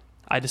priest.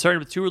 I discerned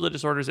with 2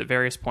 religious orders at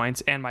various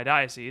points and my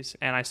diocese,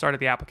 and I started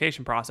the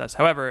application process.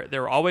 However,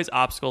 there were always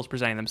obstacles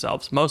presenting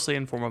themselves, mostly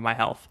in form of my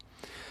health.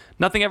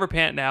 Nothing ever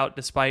panned out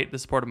despite the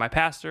support of my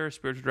pastor,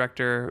 spiritual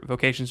director,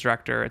 vocations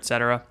director,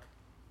 etc.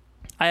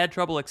 I had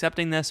trouble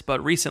accepting this,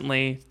 but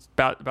recently,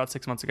 about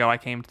 6 months ago, I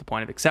came to the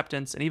point of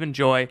acceptance and even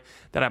joy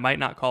that I might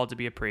not call to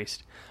be a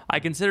priest. I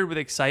considered with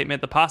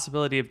excitement the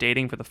possibility of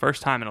dating for the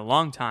first time in a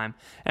long time,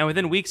 and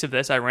within weeks of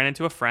this, I ran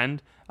into a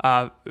friend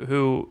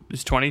who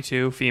is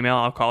 22, female,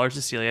 I'll call her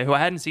Cecilia, who I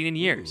hadn't seen in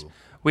years. Ooh.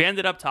 We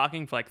ended up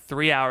talking for like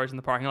 3 hours in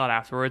the parking lot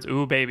afterwards.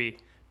 Ooh, baby.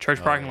 Church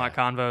parking lot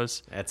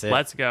convos. That's it.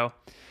 Let's go.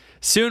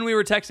 Soon we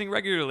were texting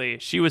regularly.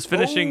 She was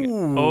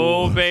finishing.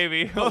 Oh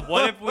baby,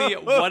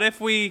 what if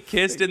we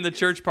kissed in the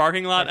church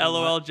parking lot?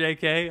 LOL,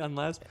 JK.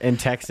 Unless and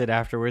texted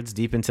afterwards,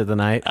 deep into the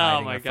night.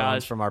 Oh my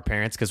gosh! From our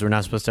parents because we're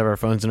not supposed to have our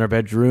phones in our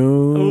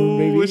bedroom. Oh,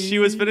 baby. She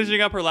was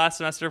finishing up her last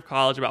semester of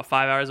college, about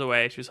 5 hours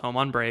away. She was home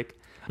on break.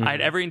 I had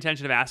every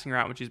intention of asking her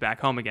out when she's back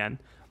home again.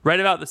 Right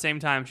about the same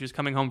time she was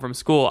coming home from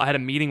school, I had a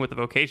meeting with the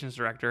vocations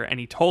director, and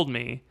he told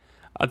me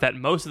that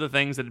most of the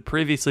things that had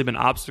previously been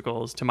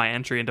obstacles to my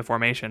entry into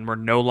formation were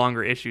no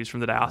longer issues from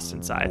the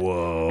diocesan side.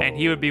 Whoa. And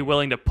he would be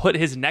willing to put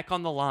his neck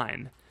on the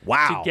line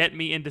to get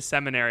me into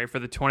seminary for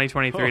the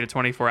 2023 to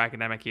 24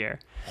 academic year.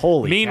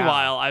 Holy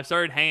Meanwhile, cow. I've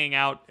started hanging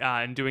out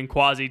and doing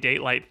quasi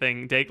date-like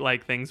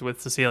things with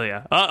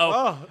Cecilia. And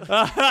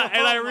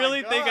I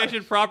really think I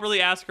should properly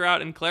ask her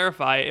out and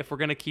clarify if we're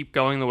going to keep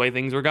going the way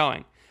things were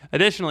going.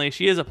 Additionally,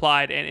 she has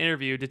applied and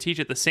interviewed to teach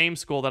at the same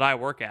school that I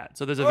work at.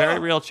 So there's a very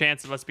real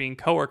chance of us being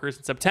coworkers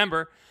in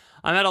September.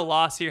 I'm at a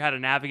loss here how to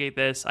navigate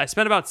this. I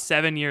spent about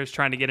 7 years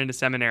trying to get into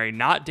seminary,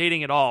 not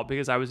dating at all,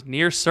 because I was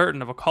near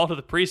certain of a call to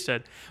the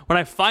priesthood. When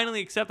I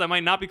finally accept I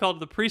might not be called to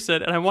the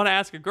priesthood and I want to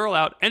ask a girl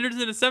out, enters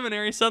into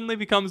seminary suddenly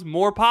becomes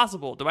more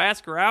possible. Do I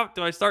ask her out?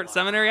 Do I start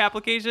seminary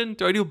application?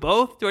 Do I do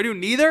both? Do I do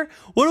neither?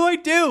 What do I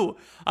do?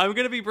 I'm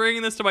going to be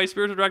bringing this to my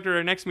spiritual director at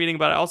our next meeting,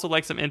 but I also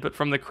like some input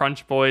from the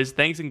Crunch Boys.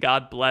 Thanks and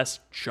God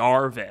bless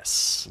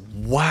Jarvis.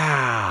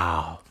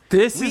 Wow.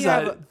 This is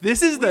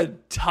the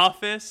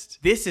toughest.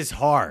 This is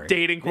hard.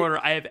 Dating corner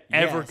I have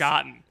ever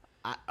gotten.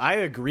 I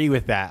agree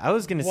with that. I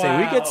was going to say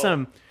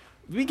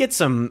we get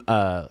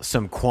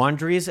some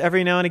quandaries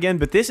every now and again,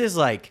 but this is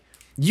like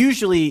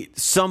usually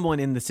someone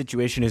in the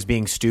situation is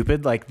being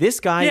stupid. Like this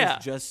guy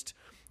is just.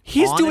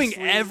 He's doing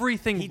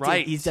everything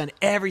right. He's done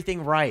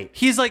everything right.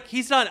 He's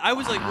done. I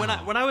was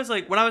like when I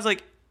was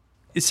like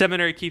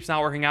seminary keeps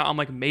not working out. I'm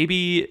like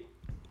maybe.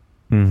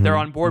 They're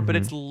on board, but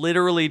it's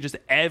literally just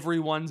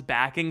everyone's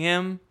backing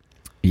him.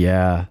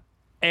 Yeah.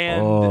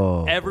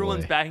 And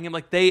everyone's backing him.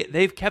 Like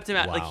they've kept him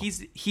out. Like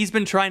he's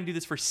been trying to do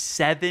this for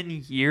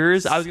 7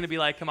 years. I was gonna be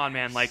like, come on,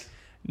 man. Like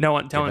no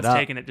one's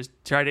taking it. Just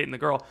try dating the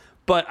girl.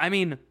 But I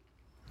mean,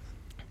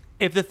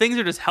 if the things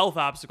are just health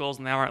obstacles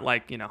and they aren't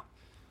like,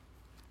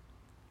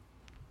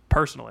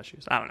 personal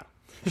issues, I don't know.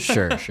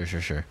 Sure.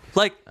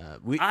 Like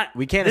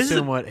we can't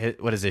assume what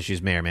his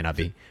issues may or may not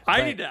be.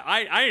 I need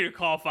to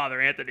call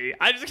Father Anthony.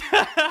 I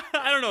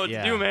don't know what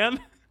to do, man.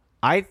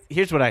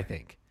 Here's what I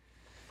think.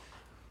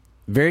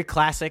 Very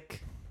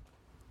classic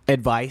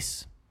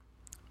advice.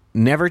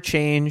 Never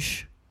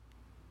change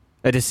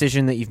a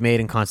decision that you've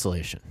made in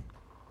consolation.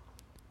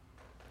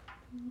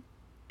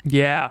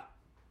 Yeah.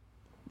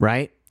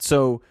 Right?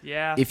 So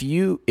if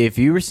you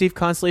receive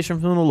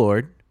consolation from the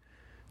Lord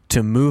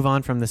to move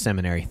on from the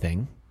seminary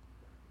thing,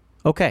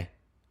 okay.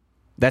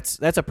 That's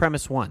a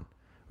premise one,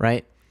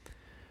 right?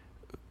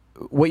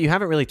 What you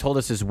haven't really told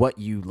us is what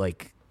you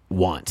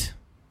want,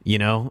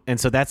 And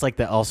so that's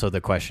also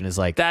the question is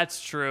like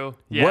that's true.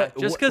 Yeah.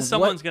 Just because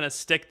someone's going to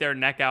stick their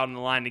neck out on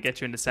the line to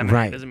get you into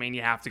seminary doesn't mean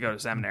you have to go to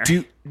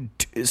seminary.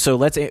 So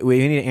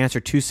we need to answer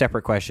 2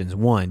 separate questions.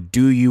 One,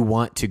 do you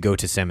want to go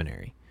to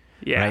seminary?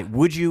 Yeah. Right?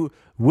 Would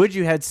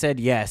you had said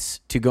yes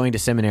to going to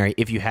seminary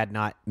if you had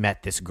not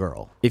met this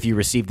girl, if you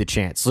received the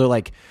chance? So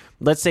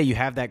let's say you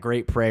have that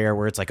great prayer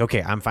where it's like,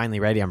 okay, I'm finally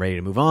ready. I'm ready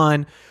to move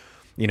on.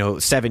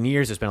 7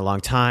 years, it's been a long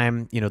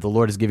time. The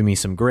Lord has given me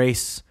some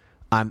grace.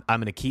 I'm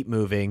going to keep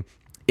moving.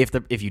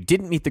 if you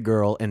didn't meet the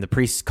girl and the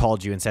priest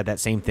called you and said that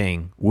same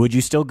thing, would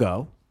you still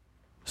go?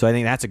 So I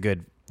think that's a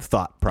good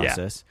thought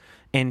process.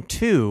 And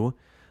 2,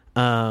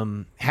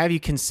 have you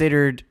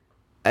considered,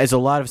 as a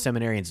lot of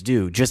seminarians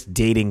do, just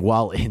dating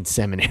while in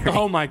seminary?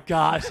 Oh my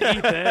gosh,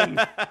 Ethan.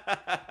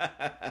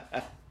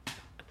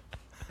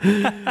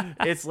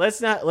 It's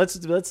let's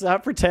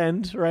not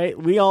pretend, right?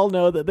 We all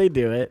know that they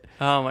do it.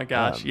 Oh my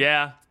gosh.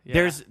 Yeah.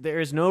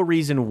 There's no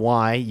reason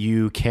why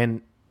you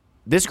can.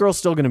 This girl's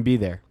still going to be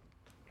there.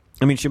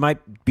 I mean, she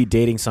might be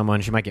dating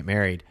someone, she might get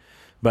married,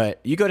 but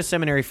you go to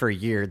seminary for a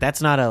year.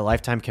 That's not a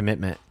lifetime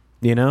commitment,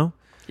 you know?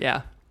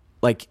 Yeah.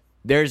 Like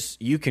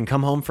you can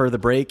come home for the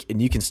break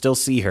and you can still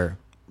see her,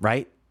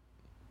 right?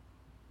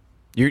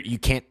 You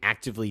can't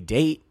actively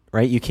date,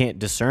 right? You can't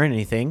discern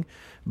anything,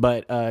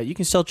 but you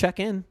can still check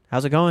in.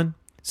 How's it going?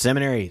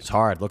 Seminary is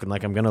hard. Looking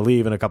like I'm going to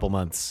leave in a couple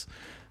months.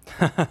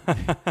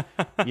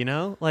 You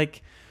know,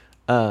 like,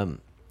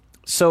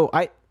 so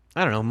I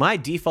don't know. My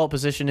default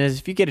position is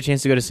if you get a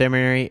chance to go to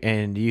seminary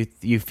and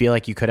you feel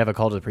like you could have a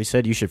call to the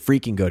priesthood, you should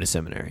freaking go to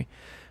seminary.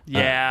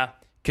 Yeah.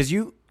 Because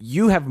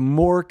you have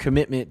more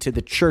commitment to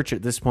the church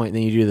at this point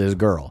than you do to this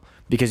girl,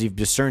 because you've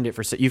discerned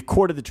it you've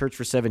courted the church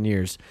for 7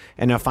 years,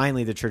 and now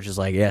finally the church is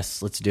like,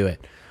 yes, let's do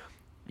it.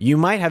 You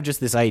might have just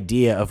this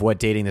idea of what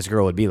dating this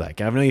girl would be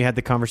like. I know you had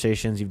the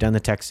conversations, you've done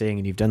the texting,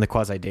 and you've done the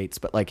quasi dates,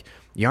 but like,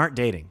 you aren't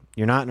dating.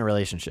 You're not in a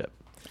relationship.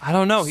 I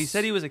don't know. He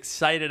said he was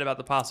excited about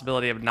the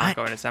possibility of not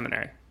going to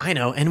seminary. I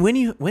know, and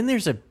when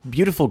there's a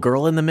beautiful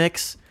girl in the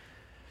mix,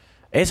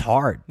 it's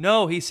hard.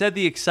 No, he said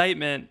the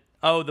excitement.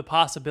 Oh, the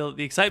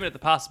excitement at the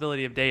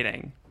possibility of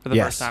dating for the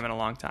first time in a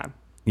long time.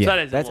 Yeah,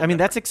 So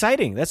that's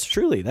exciting. That's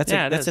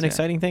an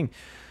exciting thing.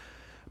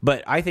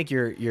 But I think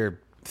your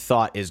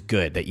thought is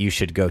good that you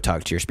should go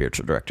talk to your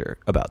spiritual director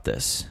about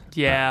this.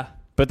 Yeah.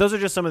 But those are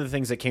just some of the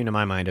things that came to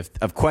my mind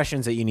of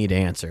questions that you need to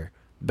answer.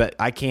 But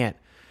I can't.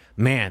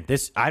 Man,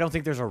 I don't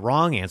think there's a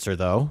wrong answer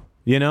though.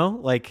 You know,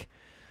 like.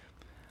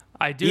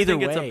 I do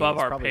think it's above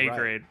our pay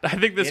grade. I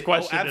think this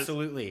question is...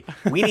 absolutely.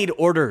 We need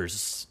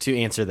orders to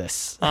answer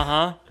this.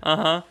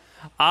 I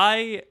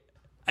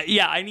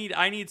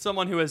need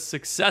someone who has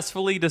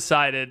successfully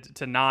decided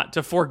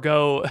to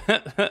forego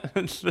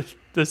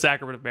the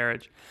sacrament of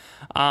marriage.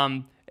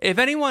 If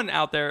anyone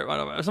out there,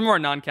 some of our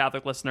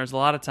non-Catholic listeners, a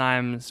lot of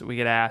times we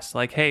get asked,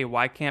 like, hey,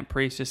 why can't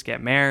priests just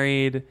get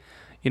married?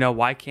 You know,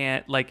 why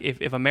can't, like,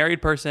 if a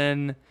married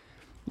person...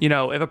 You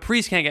know, if a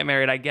priest can't get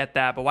married, I get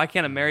that. But why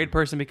can't a married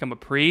person become a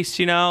priest?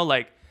 You know,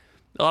 like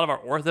a lot of our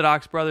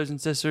Orthodox brothers and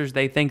sisters,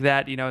 they think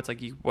that, you know, it's like,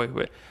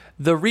 wait.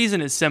 The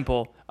reason is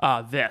simple.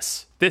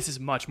 This is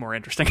much more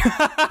interesting.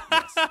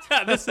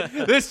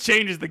 This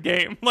changes the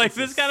game. Like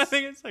this kind of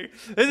thing. It's like,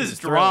 this is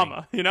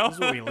drama, you know? This is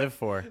what we live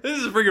for. This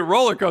is a freaking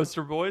roller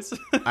coaster, boys.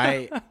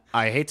 I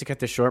hate to cut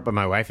this short, but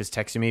my wife is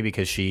texting me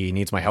because she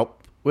needs my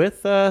help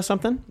with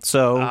something.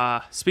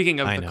 So speaking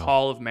of the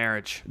call of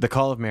marriage. The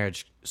call of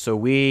marriage. So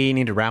we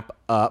need to wrap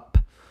up.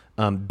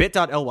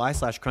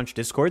 Bit.ly/Crunch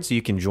Discord, so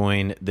you can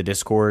join the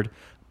Discord.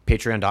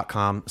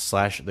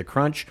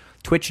 Patreon.com/TheCrunch.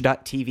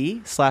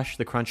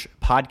 Twitch.tv/The Crunch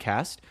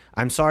Podcast.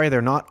 I'm sorry,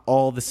 they're not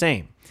all the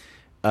same,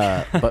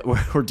 but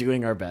we're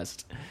doing our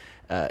best.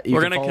 We're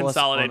going to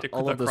consolidate to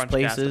all of those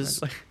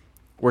places.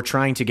 We're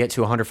trying to get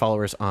to 100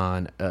 followers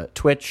on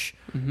Twitch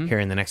here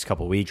in the next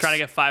couple weeks. Trying to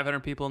get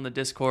 500 people in the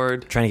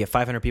Discord.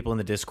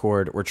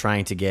 We're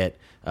trying to get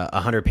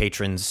 100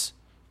 patrons.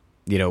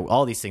 You know,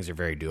 all these things are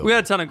very doable. We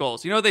had a ton of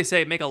goals. You know what they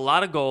say? Make a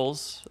lot of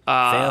goals.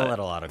 Fail at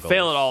a lot of goals.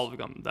 Fail at all of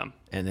them.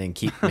 And then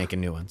keep making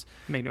new ones.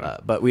 Make new ones.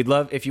 But we'd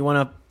love, if you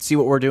want to see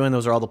what we're doing,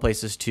 those are all the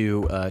places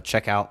to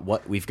check out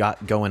what we've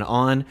got going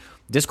on.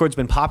 Discord's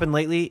been popping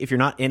lately. If you're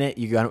not in it,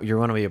 you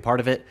want to be a part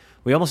of it.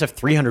 We almost have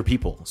 300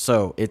 people.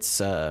 So it's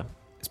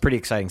pretty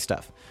exciting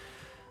stuff.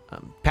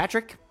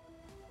 Patrick,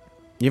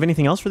 you have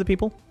anything else for the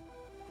people?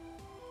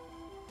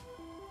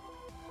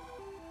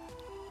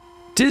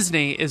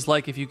 Disney is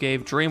like if you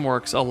gave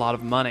DreamWorks a lot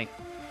of money.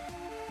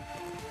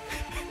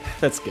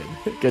 That's good.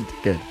 Good.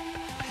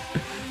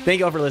 Thank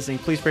you all for listening.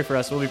 Please pray for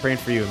us. We'll be praying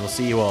for you, and we'll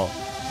see you all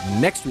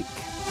next week.